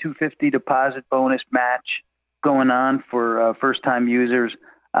our $250 deposit bonus match going on for first-time users,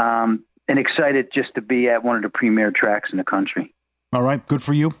 and excited just to be at one of the premier tracks in the country. All right, good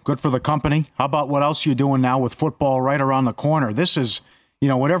for you, good for the company. How about what else you're doing now with football right around the corner? This is,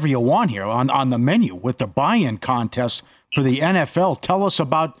 whatever you want here on the menu with the buy-in contest for the NFL. Tell us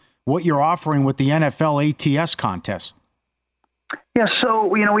about what you're offering with the NFL ATS contest. Yeah, so,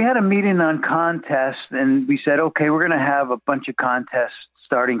 we had a meeting on contests, and we said, okay, we're going to have a bunch of contests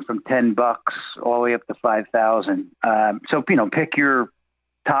starting from $10 all the way up to $5,000. So, pick your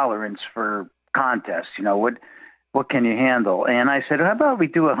tolerance for contests. What can you handle? And I said, how about we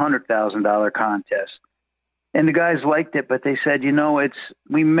do a $100,000 contest? And the guys liked it, but they said,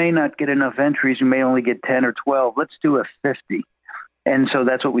 we may not get enough entries. We may only get 10 or 12. Let's do a 50. And so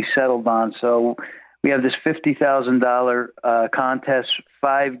that's what we settled on. So we have this $50,000 contest,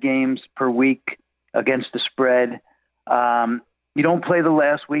 5 games per week against the spread. You don't play the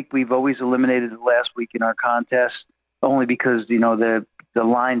last week. We've always eliminated the last week in our contest, only because, the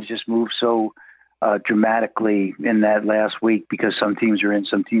lines just move so dramatically in that last week because some teams are in,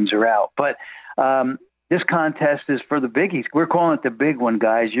 some teams are out. But this contest is for the biggies. We're calling it the big one,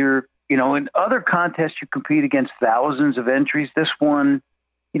 guys. In other contests, you compete against thousands of entries. This one,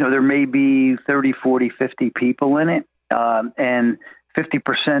 there may be 30, 40, 50 people in it, and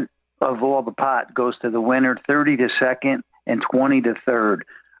 50% of all the pot goes to the winner, 30 to second, and 20 to third.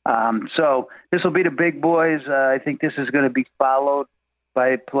 So this will be the big boys. I think this is going to be followed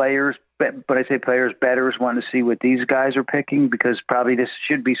players, but I say players, bettors want to see what these guys are picking because probably this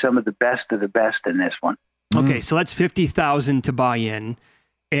should be some of the best in this one. Okay, so that's $50,000 to buy in.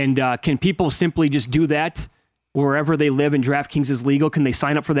 And can people simply just do that wherever they live and DraftKings is legal? Can they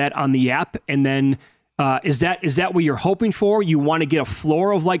sign up for that on the app? And then is that what you're hoping for? You want to get a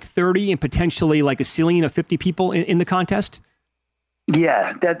floor of like 30 and potentially like a ceiling of 50 people in the contest?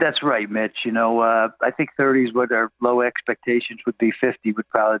 Yeah, that's right, Mitch. I think 30 is what our low expectations would be. 50 would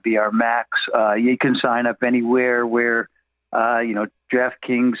probably be our max. You can sign up anywhere where,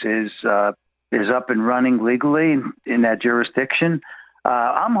 DraftKings is up and running legally in that jurisdiction.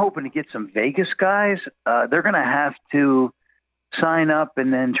 I'm hoping to get some Vegas guys. They're going to have to sign up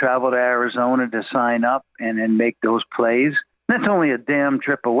and then travel to Arizona to sign up and then make those plays. That's only a damn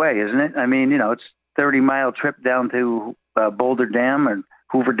trip away, isn't it? I mean, it's 30-mile trip down to Boulder Dam or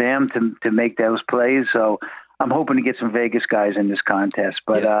Hoover Dam to make those plays. So I'm hoping to get some Vegas guys in this contest.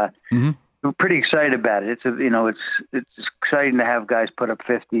 But we're pretty excited about it. It's exciting to have guys put up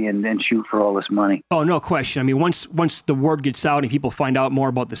 50 and shoot for all this money. Oh, no question. I mean, once the word gets out and people find out more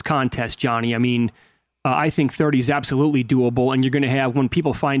about this contest, Johnny, I mean, I think 30 is absolutely doable. And you're going to have, when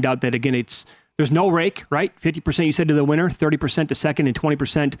people find out that, again, there's no rake, right? 50% you said to the winner, 30% to second, and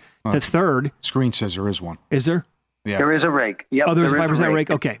 20% to third. Screen says there is one. Is there? Yeah. There is a rake. Yep. Oh, there's a 5%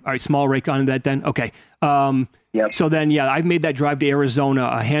 rake? Okay. All right, small rake on that then. Okay. Yep. So then, I've made that drive to Arizona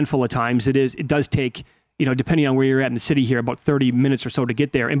a handful of times. It does take, depending on where you're at in the city here, about 30 minutes or so to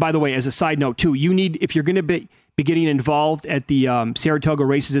get there. And by the way, as a side note too, if you're going to be getting involved at the Saratoga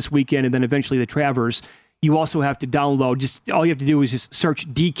races this weekend and then eventually the Travers, you also have to download, all you have to do is just search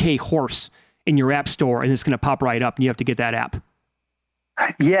DK Horse in your app store and it's going to pop right up and you have to get that app.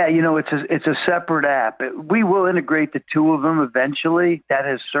 Yeah, it's a separate app. We will integrate the two of them eventually. That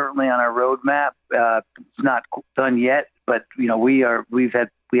is certainly on our roadmap. It's not done yet, but we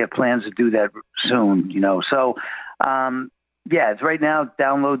have plans to do that soon. So it's right now.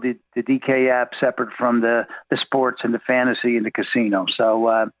 Download the DK app separate from the sports and the fantasy and the casino.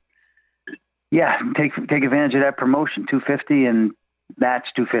 So take advantage of that promotion. $250 and match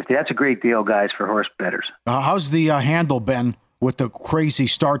 $250. That's a great deal, guys, for horse bettors. How's the handle been with the crazy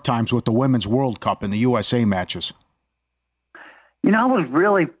start times with the Women's World Cup and the USA matches? I was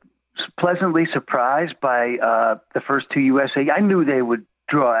really pleasantly surprised by the first two USA. I knew they would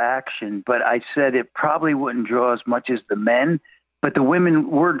draw action, but I said it probably wouldn't draw as much as the men. But the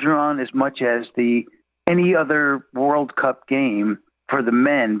women were drawn as much as any other World Cup game for the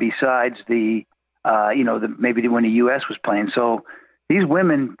men besides maybe when the U.S. was playing. So these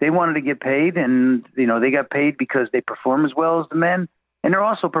women, they wanted to get paid, and they got paid because they perform as well as the men, and they're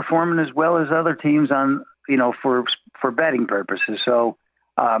also performing as well as other teams on for betting purposes. So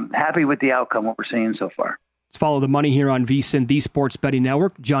happy with the outcome, what we're seeing so far. Let's follow the money here on VSiN, the Sports Betting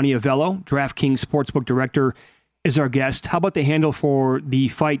Network. Johnny Avello, DraftKings Sportsbook Director, is our guest. How about the handle for the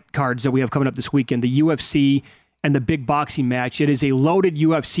fight cards that we have coming up this weekend, the UFC and the big boxing match? It is a loaded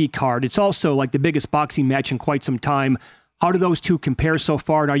UFC card. It's also like the biggest boxing match in quite some time. How do those two compare so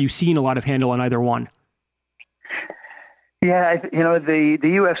far, and are you seeing a lot of handle on either one? Yeah, the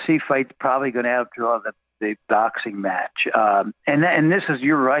UFC fight's probably going to outdraw the boxing match. And this is,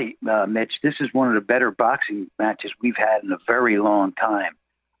 you're right, Mitch, this is one of the better boxing matches we've had in a very long time.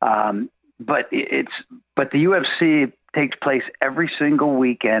 But the UFC takes place every single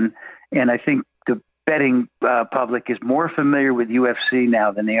weekend, and I think the betting public is more familiar with UFC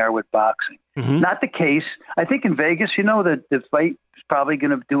now than they are with boxing. Mm-hmm. Not the case. I think in Vegas, the fight is probably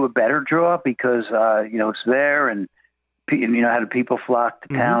going to do a better draw because, it's there and how do people flock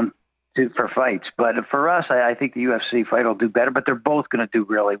to town for fights. But for us, I think the UFC fight will do better, but they're both going to do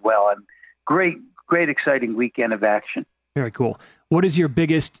really well. And great, exciting weekend of action. Very cool. What is your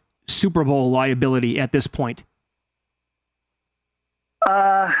biggest Super Bowl liability at this point?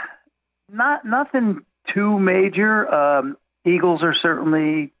 Nothing too major. Eagles are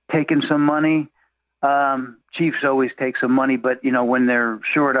certainly taking some money. Chiefs always take some money, but when they're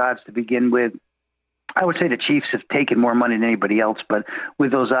short odds to begin with, I would say the Chiefs have taken more money than anybody else. But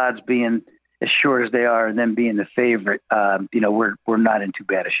with those odds being as short as they are, and them being the favorite, we're not in too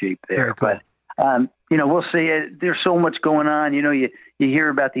bad a shape there. Cool. But we'll see. There's so much going on. You hear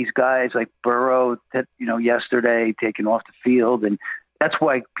about these guys like Burrow, yesterday taken off the field, and that's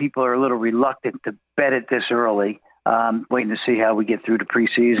why people are a little reluctant to bet it this early. Waiting to see how we get through the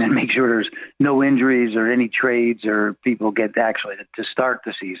preseason, make sure there's no injuries or any trades or people get actually to start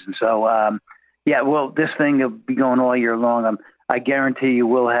the season. So, this thing will be going all year long. I guarantee you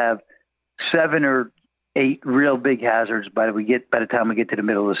we'll have 7 or 8 real big hazards by the time we get to the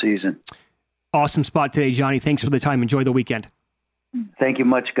middle of the season. Awesome spot today, Johnny. Thanks for the time. Enjoy the weekend. Thank you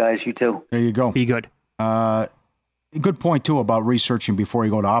much, guys. You too. There you go. Be good. Good point, too, about researching before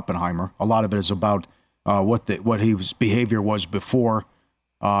you go to Oppenheimer. A lot of it is about what his behavior was before,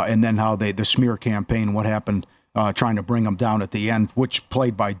 and then how the smear campaign, what happened, trying to bring him down at the end, which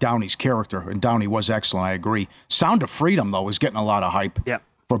played by Downey's character, and Downey was excellent, I agree. Sound of Freedom, though, is getting a lot of hype. Yeah.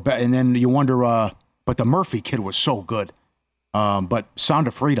 And then you wonder, but the Murphy kid was so good. But Sound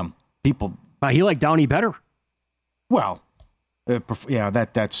of Freedom, people... He liked Downey better. Well, but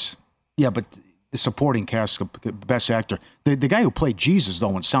the supporting cast, best actor. The guy who played Jesus,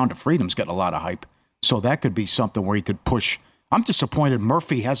 though, in Sound of Freedom's getting a lot of hype. So that could be something where he could push. I'm disappointed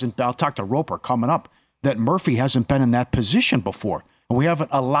Murphy hasn't, I'll talk to Roper coming up, that Murphy hasn't been in that position before. And we haven't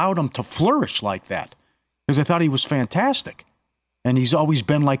allowed him to flourish like that. Because I thought he was fantastic. And he's always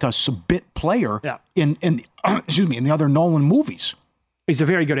been like a bit player in the other Nolan movies. He's a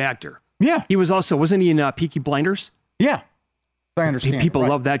very good actor. Yeah. He was also, wasn't he in Peaky Blinders? Yeah. I understand. People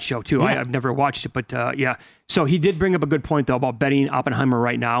love that show, too. Yeah. I've never watched it, but yeah. So he did bring up a good point, though, about betting Oppenheimer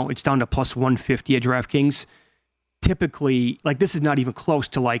right now. It's down to plus 150 at DraftKings. Typically, this is not even close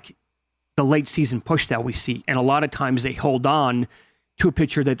to, the late season push that we see. And a lot of times they hold on to a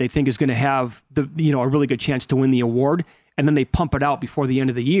pitcher that they think is going to have a really good chance to win the award, and then they pump it out before the end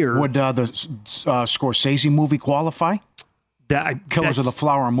of the year. Would the Scorsese movie qualify? Killers of the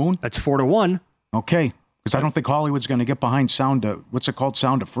Flower Moon? That's 4-1. Okay. Because I don't think Hollywood's going to get behind Sound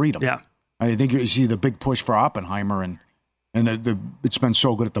of Freedom. Yeah. I think you see the big push for Oppenheimer, and it's been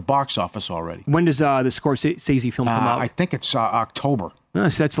so good at the box office already. When does the Scorsese film come out? I think it's October.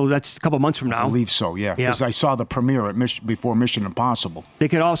 So that's a couple months from now. I believe so, yeah. Because I saw the premiere before Mission Impossible. They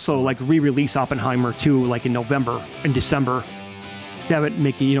could also re-release Oppenheimer too, in November and December. That would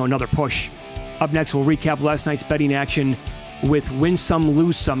make another push. Up next, we'll recap last night's betting action with Win Some,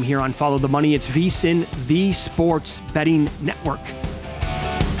 Lose Some here on Follow the Money. It's VSiN, the Sports Betting Network.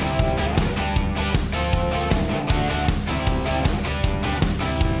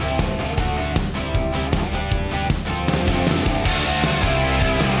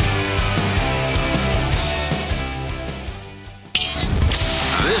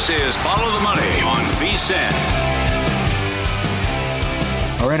 This is Follow the Money on VSiN.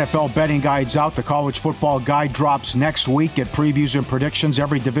 Our NFL betting guide's out. The college football guide drops next week. Get previews and predictions.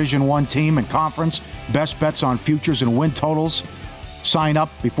 Every Division I team and conference. Best bets on futures and win totals. Sign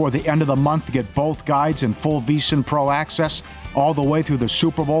up before the end of the month to get both guides and full VSiN Pro access all the way through the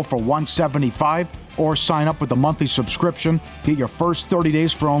Super Bowl for $175. Or sign up with the monthly subscription. Get your first 30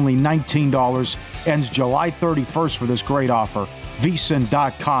 days for only $19. Ends July 31st for this great offer.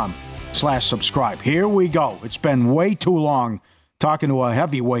 VSiN.com/subscribe. Here we go. It's been way too long. Talking to a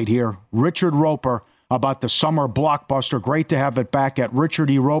heavyweight here, Richard Roper, about the summer blockbuster. Great to have it back at Richard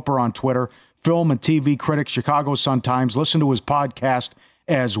E. Roper on Twitter, film and TV critic, Chicago Sun-Times. Listen to his podcast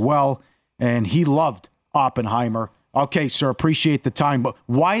as well, and he loved Oppenheimer. Okay, sir, appreciate the time, but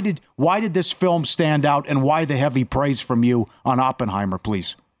why did this film stand out, and why the heavy praise from you on Oppenheimer,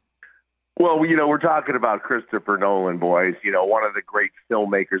 please? Well, we're talking about Christopher Nolan, boys. One of the great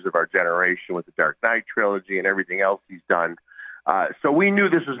filmmakers of our generation with the Dark Knight trilogy and everything else he's done. So we knew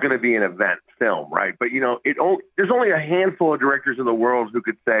this was going to be an event film, right? But, there's only a handful of directors in the world who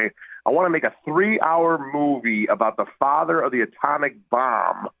could say, I want to make a 3-hour movie about the father of the atomic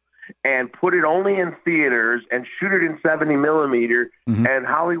bomb and put it only in theaters and shoot it in 70 millimeter. Mm-hmm. And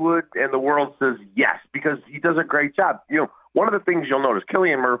Hollywood and the world says yes, because he does a great job. One of the things you'll notice,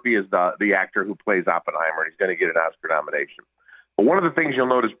 Cillian Murphy is the actor who plays Oppenheimer, and he's going to get an Oscar nomination. But one of the things you'll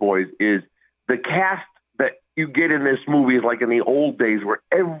notice, boys, is the cast that you get in this movie is like in the old days where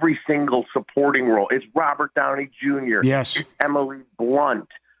every single supporting role, it's Robert Downey Jr., yes, it's Emily Blunt,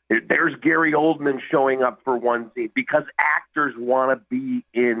 there's Gary Oldman showing up for one scene, because actors want to be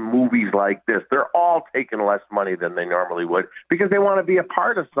in movies like this. They're all taking less money than they normally would because they want to be a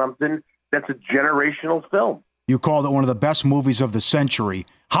part of something that's a generational film. You called it one of the best movies of the century.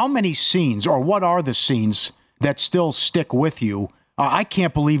 How many scenes, or what are the scenes that still stick with you? I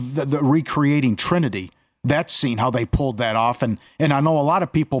can't believe the recreating Trinity, that scene, how they pulled that off. And I know a lot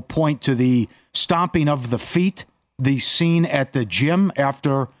of people point to the stomping of the feet, the scene at the gym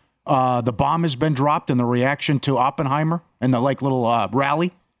after the bomb has been dropped, and the reaction to Oppenheimer and the little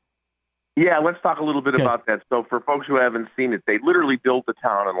rally. Yeah, let's talk a little bit about that. So for folks who haven't seen it, they literally built a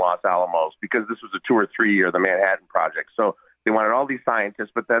town in Los Alamos because this was a 2 or 3 year, the Manhattan Project. So they wanted all these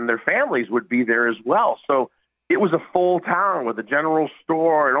scientists, but then their families would be there as well. So it was a full town with a general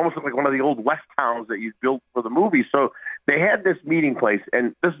store. It almost looked like one of the old West towns that you built for the movie. So they had this meeting place,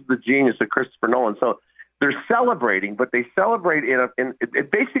 and this is the genius of Christopher Nolan. So they're celebrating, but they celebrate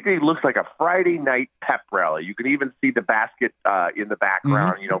it basically looks like a Friday night pep rally. You can even see the basket in the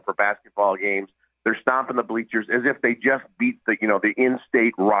background, for basketball games. They're stomping the bleachers as if they just beat the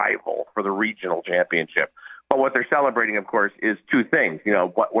in-state rival for the regional championship. But what they're celebrating, of course, is two things.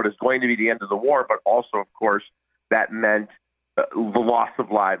 What is going to be the end of the war, but also, of course, that meant the loss of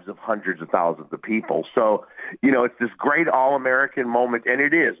lives of hundreds of thousands of people. So, it's this great all-American moment, and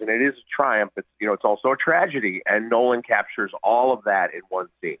it is a triumph. It's also a tragedy, and Nolan captures all of that in one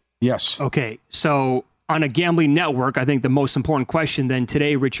scene. Yes. Okay, so on a gambling network, I think the most important question then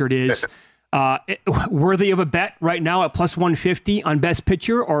today, Richard, is worthy of a bet right now at plus 150 on Best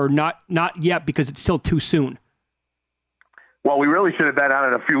Picture, or not yet because it's still too soon? Well, we really should have bet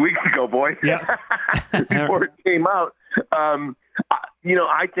on it a few weeks ago, boy. Yeah. Before it came out.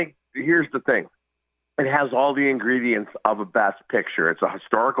 I think here's the thing. It has all the ingredients of a Best Picture. It's a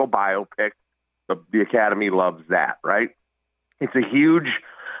historical biopic. The Academy loves that, right? It's a huge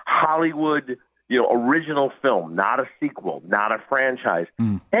Hollywood, original film, not a sequel, not a franchise.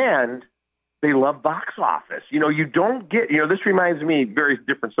 And they love box office. You don't get, this reminds me, very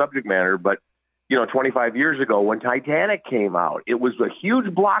different subject matter, but 25 years ago when Titanic came out, it was a huge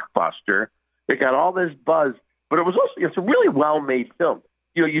blockbuster. It got all this buzz, but it's a really well-made film.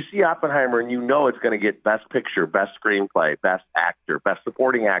 You see Oppenheimer and it's going to get Best Picture, Best Screenplay, Best Actor, Best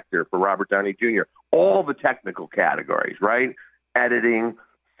Supporting Actor for Robert Downey Jr., all the technical categories, right? Editing,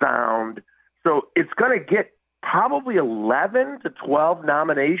 sound. So it's going to get probably 11 to 12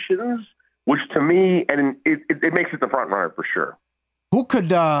 nominations, which to me, and it makes it the front runner for sure.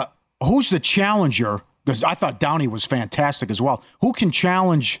 Who's the challenger? Because I thought Downey was fantastic as well. Who can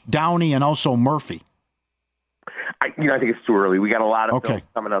challenge Downey and also Murphy? I think it's too early. We got a lot of films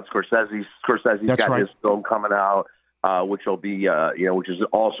coming out. Scorsese's got his film coming out, which will be, which is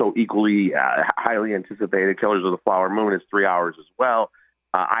also equally highly anticipated. Killers of the Flower Moon is 3 hours as well.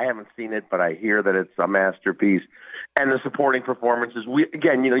 I haven't seen it, but I hear that it's a masterpiece. And the supporting performances,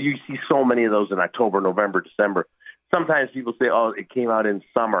 you see so many of those in October, November, December. Sometimes people say, it came out in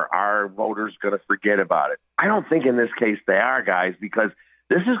summer. Our voters going to forget about it. I don't think in this case they are, guys, because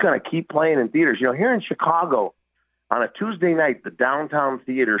this is going to keep playing in theaters. Here in Chicago, on a Tuesday night, the downtown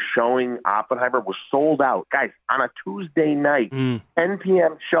theater showing Oppenheimer was sold out. Guys, on a Tuesday night, 10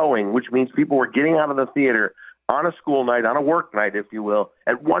 p.m. showing, which means people were getting out of the theater on a school night, on a work night, if you will,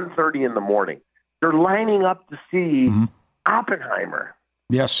 at 1:30 in the morning. They're lining up to see Oppenheimer.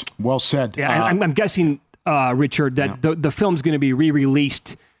 Yes, well said. Yeah, I'm guessing, Richard, that the film's going to be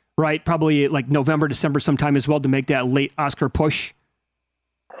re-released, right? Probably like November, December sometime as well to make that late Oscar push.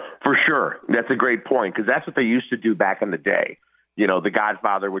 For sure. That's a great point, because that's what they used to do back in the day. The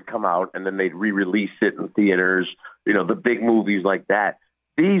Godfather would come out and then they'd re-release it in theaters, the big movies like that.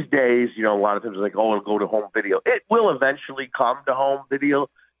 These days, a lot of times it's like, it'll go to home video. It will eventually come to home video.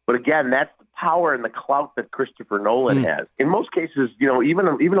 But again, that's the power and the clout that Christopher Nolan has. In most cases,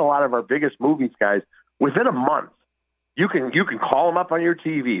 even a lot of our biggest movies, guys, within a month, you can call them up on your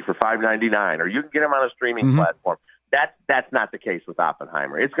TV for $5.99, or you can get them on a streaming platform. That's not the case with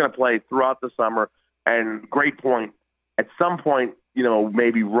Oppenheimer. It's going to play throughout the summer. And great point. At some point,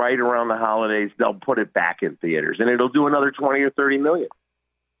 maybe right around the holidays, they'll put it back in theaters, and it'll do another 20 or 30 million.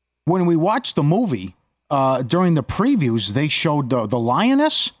 When we watched the movie, during the previews, they showed the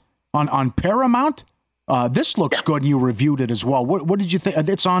Lioness on Paramount. This looks good, and you reviewed it as well. What did you think?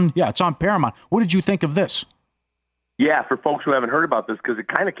 It's on Paramount. What did you think of this? Yeah, for folks who haven't heard about this, because it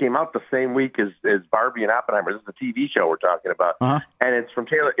kind of came out the same week as Barbie and Oppenheimer. This is a TV show we're talking about, and it's from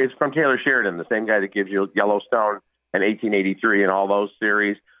Taylor Sheridan, the same guy that gives you Yellowstone and 1883 and all those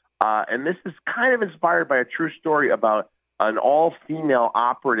series. And this is kind of inspired by a true story about an all-female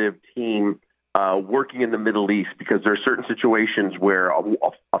operative team working in the Middle East, because there are certain situations where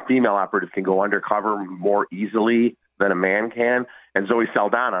a female operative can go undercover more easily than a man can. And Zoe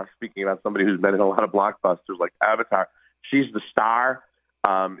Saldana, speaking about somebody who's been in a lot of blockbusters like Avatar, she's the star.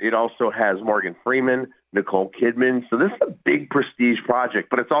 It also has Morgan Freeman, Nicole Kidman. So this is a big prestige project,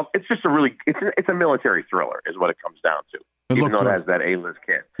 but it's just it's a military thriller is what it comes down to. Even though it has that A-list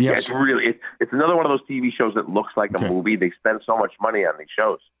cast. Yes. Yeah, it's another one of those TV shows that looks like a movie. They spend so much money on these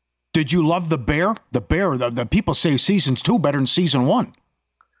shows. Did you love The Bear? The people say seasons 2 better than season 1.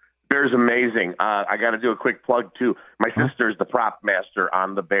 Bear's amazing. I got to do a quick plug, too. My sister's the prop master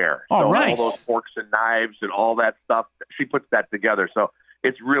on The Bear. Oh, so nice. All those forks and knives and all that stuff, she puts that together. So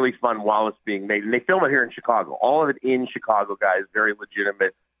it's really fun while it's being made. And they film it here in Chicago. All of it in Chicago, guys. Very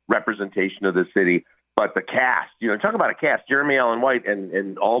legitimate representation of the city. But the cast, talk about a cast. Jeremy Allen White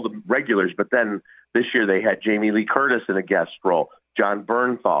and all the regulars. But then this year they had Jamie Lee Curtis in a guest role. John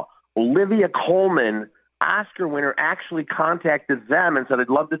Bernthal. Olivia Colman Oscar winner actually contacted them and said, I'd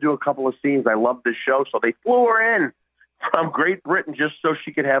love to do a couple of scenes. I love this show. So they flew her in from Great Britain just so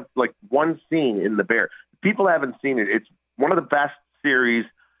she could have like one scene in The Bear. People haven't seen it. It's one of the best series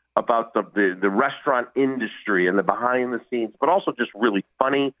about the restaurant industry and the behind the scenes, but also just really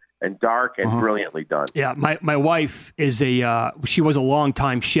funny and dark and brilliantly done. Yeah, my wife is she was a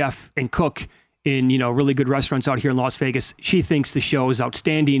longtime chef and cook in really good restaurants out here in Las Vegas. She thinks the show is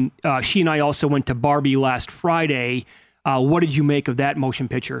outstanding. She and I also went to Barbie last Friday. What did you make of that motion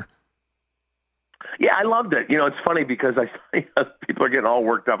picture? Yeah, I loved it. It's funny because people are getting all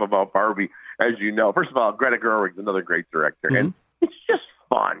worked up about Barbie, as you know. First of all, Greta Gerwig's another great director, and it's just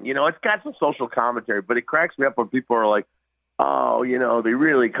fun. It's got some social commentary, but it cracks me up when people are like, oh, they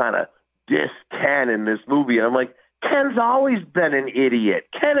really kind of diss Ken in this movie. And I'm like, Ken's always been an idiot.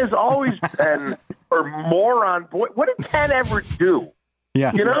 Ken has always been a moron. Boy, what did Ken ever do?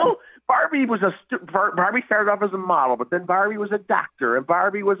 Yeah. Barbie Barbie started off as a model, but then Barbie was a doctor, and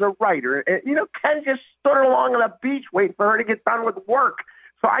Barbie was a writer. And, Ken just stood along on the beach waiting for her to get done with work.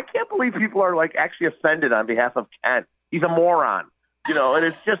 So I can't believe people are like actually offended on behalf of Ken. He's a moron, and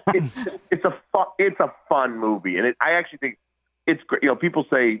it's just, it's a fun movie. And I actually think it's great. People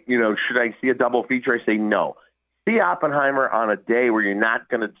say, should I see a double feature? I say no. See Oppenheimer on a day where you're not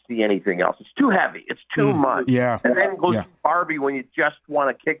going to see anything else. It's too heavy. It's too much. Yeah. And then go see Barbie when you just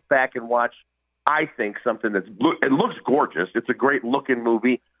want to kick back and watch, I think, something it looks gorgeous. It's a great looking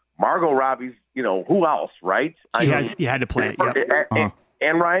movie. Margot Robbie's, who else, right? You had to play it. Yep.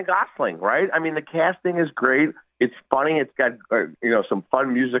 And Ryan Gosling, right? I mean, the casting is great. It's funny. It's got, some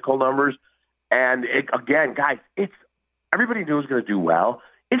fun musical numbers. And again, guys, everybody knew it was going to do well.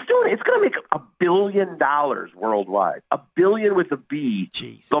 It's going to make $1 billion worldwide. $1 billion with a B.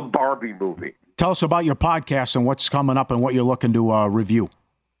 Jeez. The Barbie movie. Tell us about your podcast and what's coming up and what you're looking to review.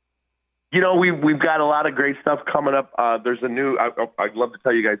 We've got a lot of great stuff coming up. There's a new. I'd love to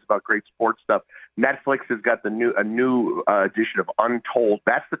tell you guys about great sports stuff. Netflix has got a new edition of Untold.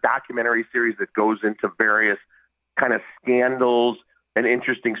 That's the documentary series that goes into various kind of scandals and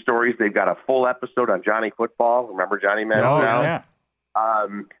interesting stories. They've got a full episode on Johnny Football. Remember Johnny Manziel? Oh, yeah.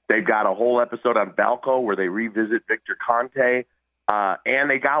 They've got a whole episode on Balco where they revisit Victor Conte, and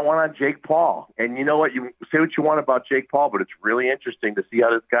they got one on Jake Paul. And you know what? You say what you want about Jake Paul, but it's really interesting to see how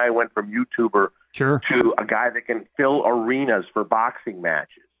this guy went from YouTuber to a guy that can fill arenas for boxing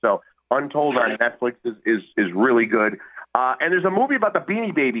matches. So Untold on Netflix is really good. And there's a movie about the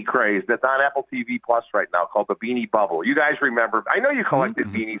Beanie Baby craze that's on Apple TV Plus right now called The Beanie Bubble. You guys remember? I know you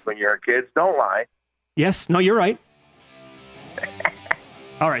collected beanies when you were kids. Don't lie. Yes. No, you're right.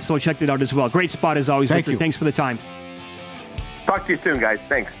 All right, so I checked it out as well. Great spot as always, Victor. Thanks for the time. Talk to you soon, guys.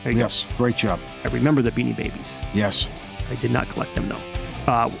 Thanks. Yes, great job. I remember the Beanie Babies. Yes. I did not collect them,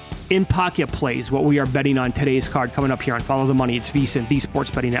 though. In Pocket Plays, what we are betting on today's card coming up here on Follow the Money. It's VSiN, the Sports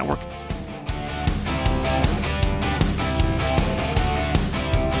Betting Network.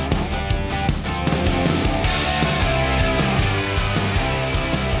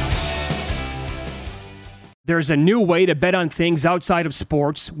 There's a new way to bet on things outside of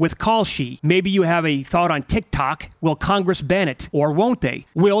sports with Kalshi. Maybe you have a thought on TikTok. Will Congress ban it? Or won't they?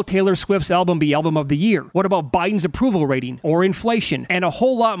 Will Taylor Swift's album be Album of the Year? What about Biden's approval rating or inflation? And a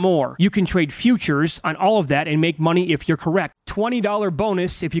whole lot more. You can trade futures on all of that and make money if you're correct. $20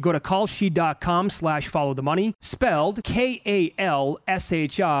 bonus if you go to kalshi.com/followthemoney, spelled KALSHI,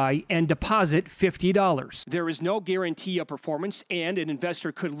 and deposit $50. There is no guarantee of performance, and an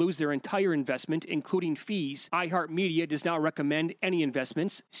investor could lose their entire investment, including fees. iHeartMedia does not recommend any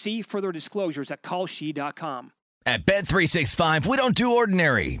investments. See further disclosures at kalshi.com. At Bet365, we don't do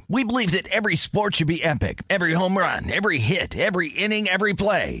ordinary. We believe that every sport should be epic. Every home run, every hit, every inning, every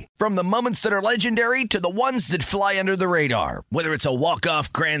play. From the moments that are legendary to the ones that fly under the radar. Whether it's a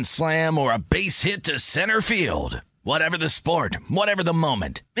walk-off grand slam or a base hit to center field. Whatever the sport, whatever the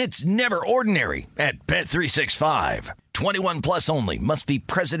moment. It's never ordinary at Bet365. 21 plus only. Must be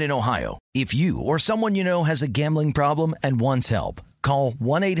present in Ohio. If you or someone you know has a gambling problem and wants help, call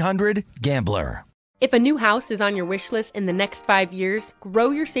 1-800-GAMBLER. If a new house is on your wish list in the next 5 years,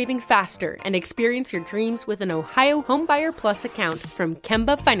 grow your savings faster and experience your dreams with an Ohio Homebuyer Plus account from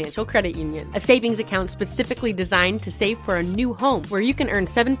Kemba Financial Credit Union. A savings account specifically designed to save for a new home where you can earn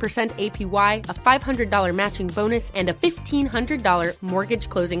 7% APY, a $500 matching bonus, and a $1,500 mortgage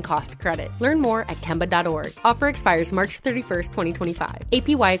closing cost credit. Learn more at Kemba.org. Offer expires March 31st, 2025.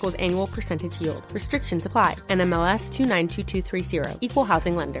 APY equals annual percentage yield. Restrictions apply. NMLS 292230. Equal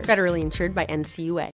housing lender. Federally insured by NCUA.